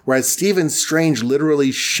projection, whereas Stephen Strange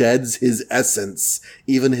literally sheds his essence,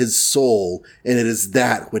 even his soul, and it is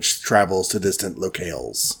that which travels to distant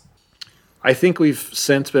locales. I think we've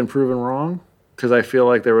since been proven wrong, because I feel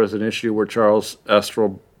like there was an issue where Charles'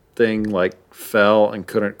 astral thing like fell and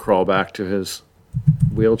couldn't crawl back to his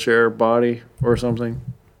wheelchair body or something,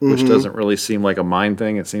 which doesn't really seem like a mind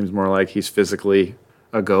thing. It seems more like he's physically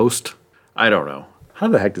a ghost. I don't know. How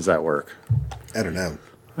the heck does that work? I don't know.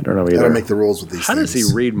 I don't know either. I don't make the rules with these How things. does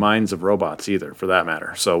he read minds of robots either, for that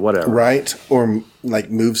matter? So whatever. Right? Or like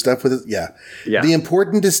move stuff with it? Yeah. The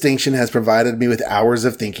important distinction has provided me with hours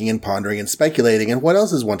of thinking and pondering and speculating, and what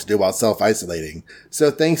else is one to do while self-isolating? So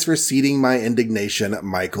thanks for seeding my indignation,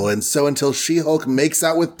 Michael. And so until She-Hulk makes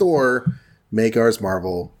out with Thor, make ours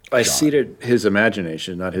Marvel. I John. seeded his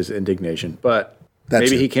imagination, not his indignation. But That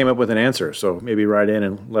maybe too. he came up with an answer. So maybe write in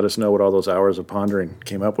and let us know what all those hours of pondering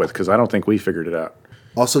came up with, because I don't think we figured it out.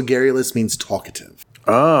 Also, garrulous means talkative.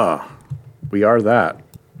 We are that.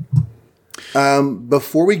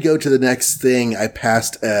 Before we go to the next thing, I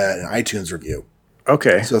passed an iTunes review.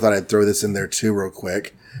 Okay. So I thought I'd throw this in there too real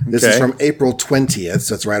quick. This is Okay. from April 20th,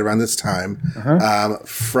 so it's right around this time.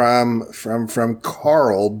 From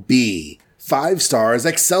Carl B. 5 stars,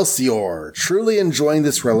 Excelsior. Truly enjoying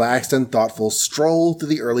this relaxed and thoughtful stroll through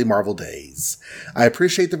the early Marvel days. I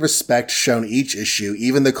appreciate the respect shown each issue,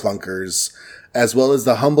 even the clunkers, as well as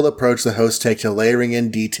the humble approach the hosts take to layering in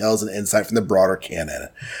details and insight from the broader canon.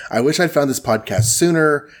 I wish I'd found this podcast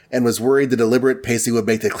sooner and was worried the deliberate pacing would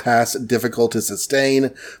make the class difficult to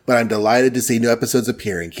sustain, but I'm delighted to see new episodes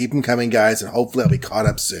appearing. Keep them coming, guys, and hopefully I'll be caught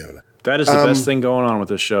up soon. That is the best thing going on with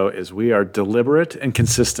this show is we are deliberate and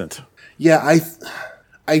consistent. Yeah,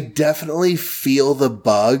 I definitely feel the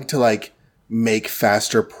bug to like make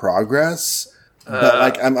faster progress. But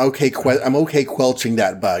like I'm okay quelching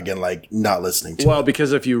that bug and like not listening to it. Well,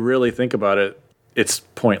 because if you really think about it, it's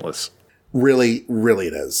pointless. Really, really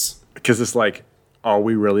it is. Because it's like, are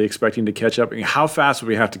we really expecting to catch up? I mean, how fast would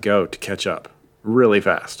we have to go to catch up? Really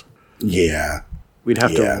fast. Yeah. We'd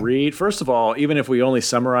have Yeah. to read. First of all, even if we only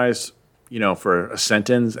summarized, for a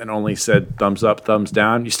sentence and only said thumbs up, thumbs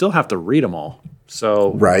down, you still have to read them all.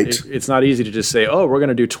 So Right. it's not easy to just say, oh, we're going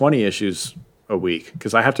to do 20 issues a week,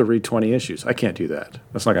 because I have to read 20 issues. I can't do that.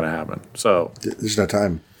 That's not going to happen. So, There's no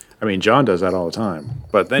time. I mean, John does that all the time.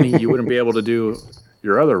 But then you wouldn't be able to do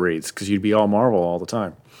your other reads because you'd be all Marvel all the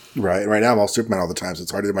time. Right. Right now I'm all Superman all the time, so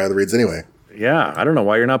it's hard to do my other reads anyway. Yeah, I don't know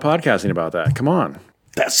why you're not podcasting about that. Come on.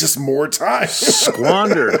 That's just more time.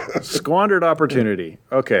 Squandered opportunity.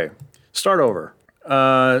 Okay. Start over. What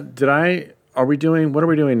are we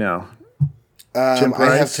doing now? Tim I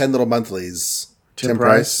have Price? 10 little monthlies. Tim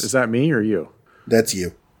Price? Is that me or you? That's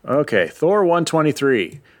you. Okay, Thor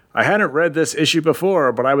 123. I hadn't read this issue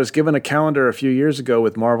before, but I was given a calendar a few years ago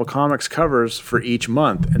with Marvel Comics covers for each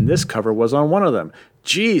month, and this cover was on one of them.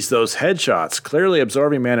 Geez, those headshots. Clearly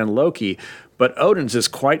Absorbing Man and Loki, but Odin's is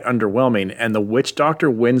quite underwhelming, and the Witch Doctor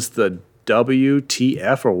wins the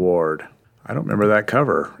WTF award. I don't remember that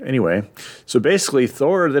cover. Anyway, so basically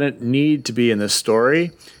Thor didn't need to be in this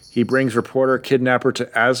story. He brings reporter kidnapper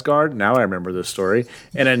to Asgard. Now I remember this story.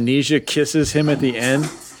 And Amnesia kisses him at the end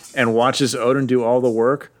and watches Odin do all the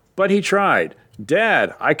work. But he tried.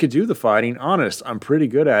 Dad, I could do the fighting. Honest, I'm pretty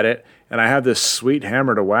good at it. And I have this sweet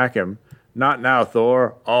hammer to whack him. Not now,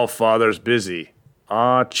 Thor. All father's busy.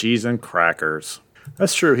 Ah, cheese and crackers.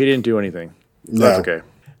 That's true. He didn't do anything. So No. That's okay.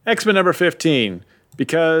 X-Men number 15.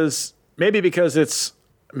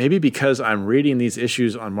 Maybe because I'm reading these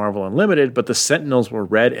issues on Marvel Unlimited, but the Sentinels were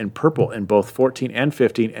red and purple in both 14 and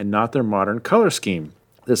 15 and not their modern color scheme.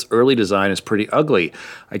 This early design is pretty ugly.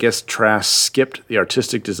 I guess Trask skipped the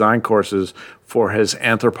artistic design courses for his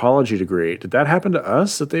anthropology degree. Did that happen to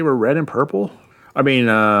us, that they were red and purple? I mean,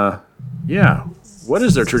 yeah. What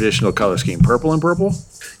is their traditional color scheme? Purple and purple?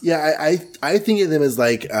 Yeah, I think of them as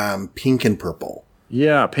like pink and purple.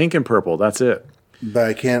 Yeah, pink and purple. That's it. But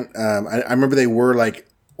I can't. I remember they were like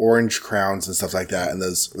orange crowns and stuff like that. And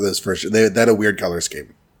those first, they had a weird color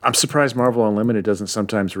scheme. I'm surprised Marvel Unlimited doesn't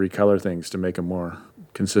sometimes recolor things to make them more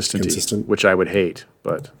consistent, which I would hate.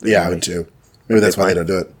 But Yeah, I would too. Maybe that's why they don't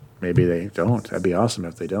do it. Maybe they don't. That'd be awesome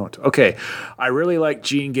if they don't. Okay, I really like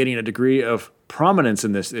Jean getting a degree of prominence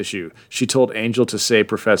in this issue. She told Angel to save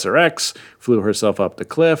Professor X, flew herself up the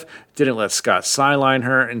cliff, didn't let Scott sideline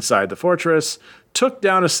her inside the fortress, took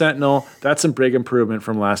down a Sentinel. That's a big improvement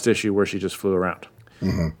from last issue where she just flew around.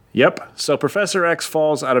 Mm-hmm. Yep. So Professor X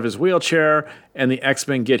falls out of his wheelchair, and the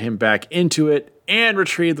X-Men get him back into it and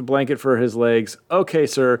retrieve the blanket for his legs. Okay,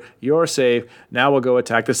 sir, you're safe. Now we'll go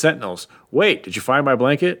attack the Sentinels. Wait, did you find my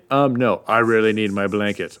blanket? No, I really need my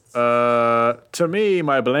blanket. To me,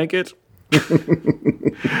 my blanket.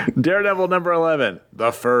 Daredevil number 11, The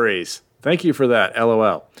Furries. Thank you for that,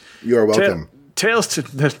 LOL. You are welcome.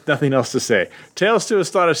 There's nothing else to say. Tales to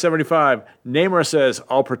Astonish 75. Namor says,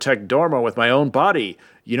 I'll protect Dorma with my own body.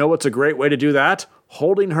 You know what's a great way to do that?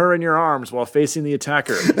 Holding her in your arms while facing the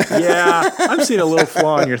attacker. Yeah, I'm seeing a little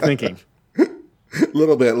flaw in your thinking.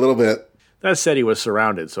 Little bit. That said, he was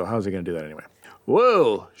surrounded, so how's he going to do that anyway?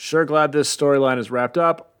 Whoa, sure glad this storyline is wrapped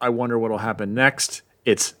up. I wonder what'll happen next.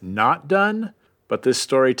 It's not done, but this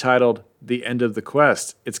story titled The End of the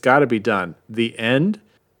Quest, it's got to be done. The end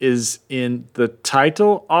is in the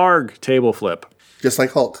title. Arg, table flip. Just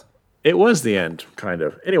like Hulk. It was the end, kind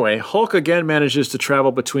of. Anyway, Hulk again manages to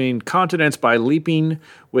travel between continents by leaping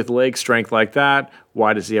with leg strength like that.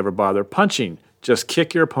 Why does he ever bother punching? Just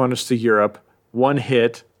kick your opponents to Europe, one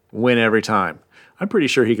hit, win every time. I'm pretty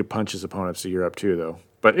sure he could punch his opponents to Europe too, though.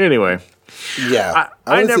 But anyway. Yeah,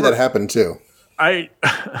 I want to see that happen too.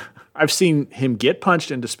 I've seen him get punched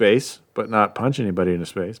into space, but not punch anybody into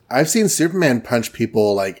space. I've seen Superman punch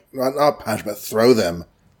people, like, not punch, but throw them,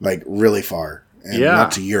 like, really far. And not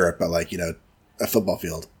to Europe, but, like, a football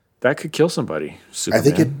field. That could kill somebody,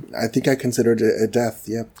 Superman. I think I considered it a death,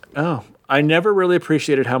 yep. Oh, I never really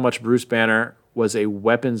appreciated how much Bruce Banner was a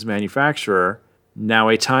weapons manufacturer, now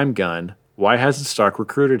a time gun. Why hasn't Stark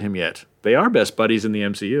recruited him yet? They are best buddies in the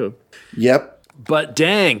MCU. Yep. But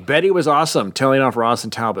dang, Betty was awesome, telling off Ross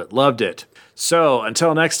and Talbot. Loved it. So,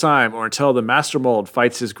 until next time, or until the Master Mold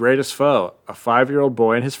fights his greatest foe, a 5-year-old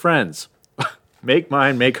boy and his friends. Make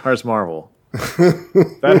mine, make ours Marvel.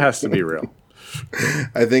 That has to be real.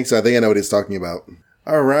 I think so. I think I know what he's talking about.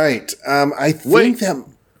 All right. I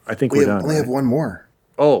think we're done. We only have one more.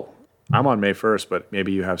 Oh, I'm on May 1st, but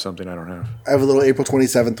maybe you have something I don't have. I have a little April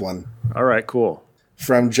 27th one. All right, cool.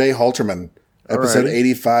 From Jay Halterman. Episode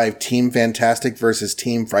 85, Team Fantastic versus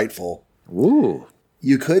Team Frightful. Ooh.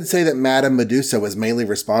 You could say that Madame Medusa was mainly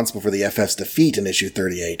responsible for the FF's defeat in issue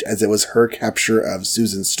 38, as it was her capture of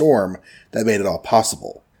Susan Storm that made it all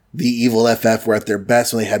possible. The evil FF were at their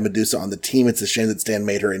best when they had Medusa on the team. It's a shame that Stan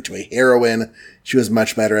made her into a heroine. She was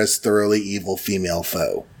much better as thoroughly evil female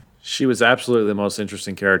foe. She was absolutely the most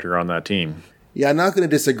interesting character on that team. Yeah, I'm not going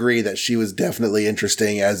to disagree that she was definitely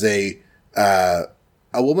interesting as a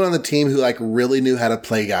woman on the team who, like, really knew how to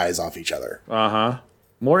play guys off each other. Uh-huh.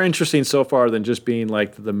 More interesting so far than just being,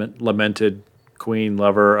 like, the lamented queen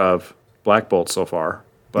lover of Black Bolt so far.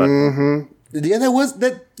 But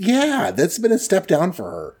Yeah, that's been a step down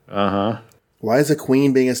for her. Uh-huh. Why is a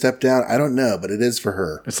queen being a step down? I don't know, but it is for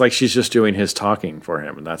her. It's like she's just doing his talking for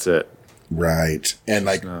him, and that's it. Right. And,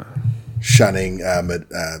 like, shunning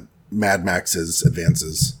Mad Max's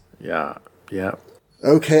advances. Yeah. Yeah.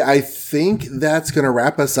 Okay, I think that's going to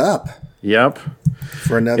wrap us up. Yep.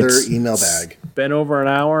 For another email bag. It's been over an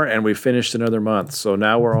hour, and we finished another month. So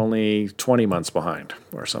now we're only 20 months behind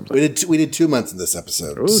or something. We did 2 months in this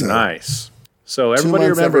episode. Ooh, so nice. So everybody 2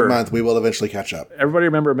 months remember. Every month, we will eventually catch up. Everybody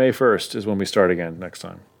remember May 1st is when we start again next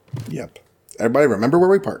time. Yep. Everybody remember where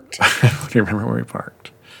we parked. Everybody remember where we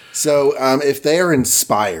parked. So if they are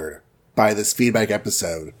inspired by this feedback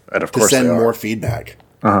episode and of course to send more feedback,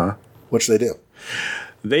 what should they do?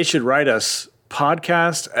 They should write us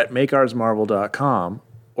podcast@makeoursmarvel.com.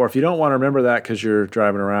 Or if you don't want to remember that because you're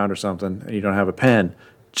driving around or something and you don't have a pen,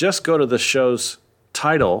 just go to the show's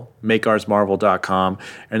title, makeoursmarvel.com,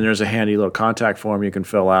 and there's a handy little contact form you can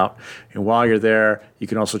fill out. And while you're there, you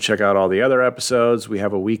can also check out all the other episodes. We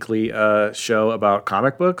have a weekly show about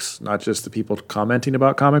comic books, not just the people commenting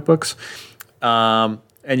about comic books.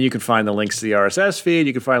 And you can find the links to the RSS feed.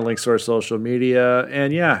 You can find links to our social media.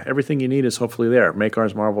 And yeah, everything you need is hopefully there,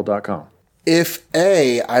 makeoursmarvel.com. If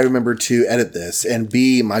A, I remember to edit this, and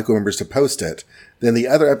B, Michael remembers to post it, then the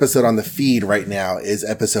other episode on the feed right now is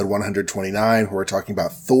episode 129, where we're talking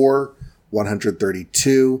about Thor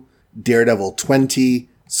 132, Daredevil 20,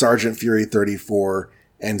 Sergeant Fury 34,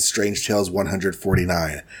 and Strange Tales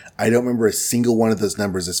 149. I don't remember a single one of those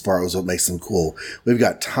numbers as far as what makes them cool. We've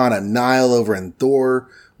got Tana Nile over in Thor.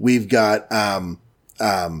 We've got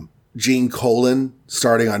Gene Colan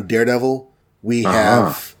starting on Daredevil. We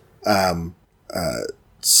have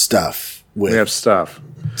stuff with. We have stuff.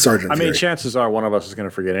 Sergeant Fury. I mean, chances are one of us is going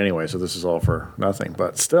to forget anyway, so this is all for nothing.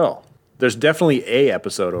 But still, there's definitely a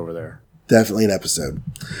episode over there. Definitely an episode.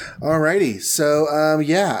 Alrighty. So,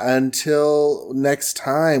 until next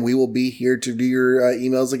time, we will be here to do your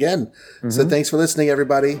emails again. So thanks for listening,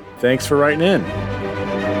 everybody. Thanks for writing in.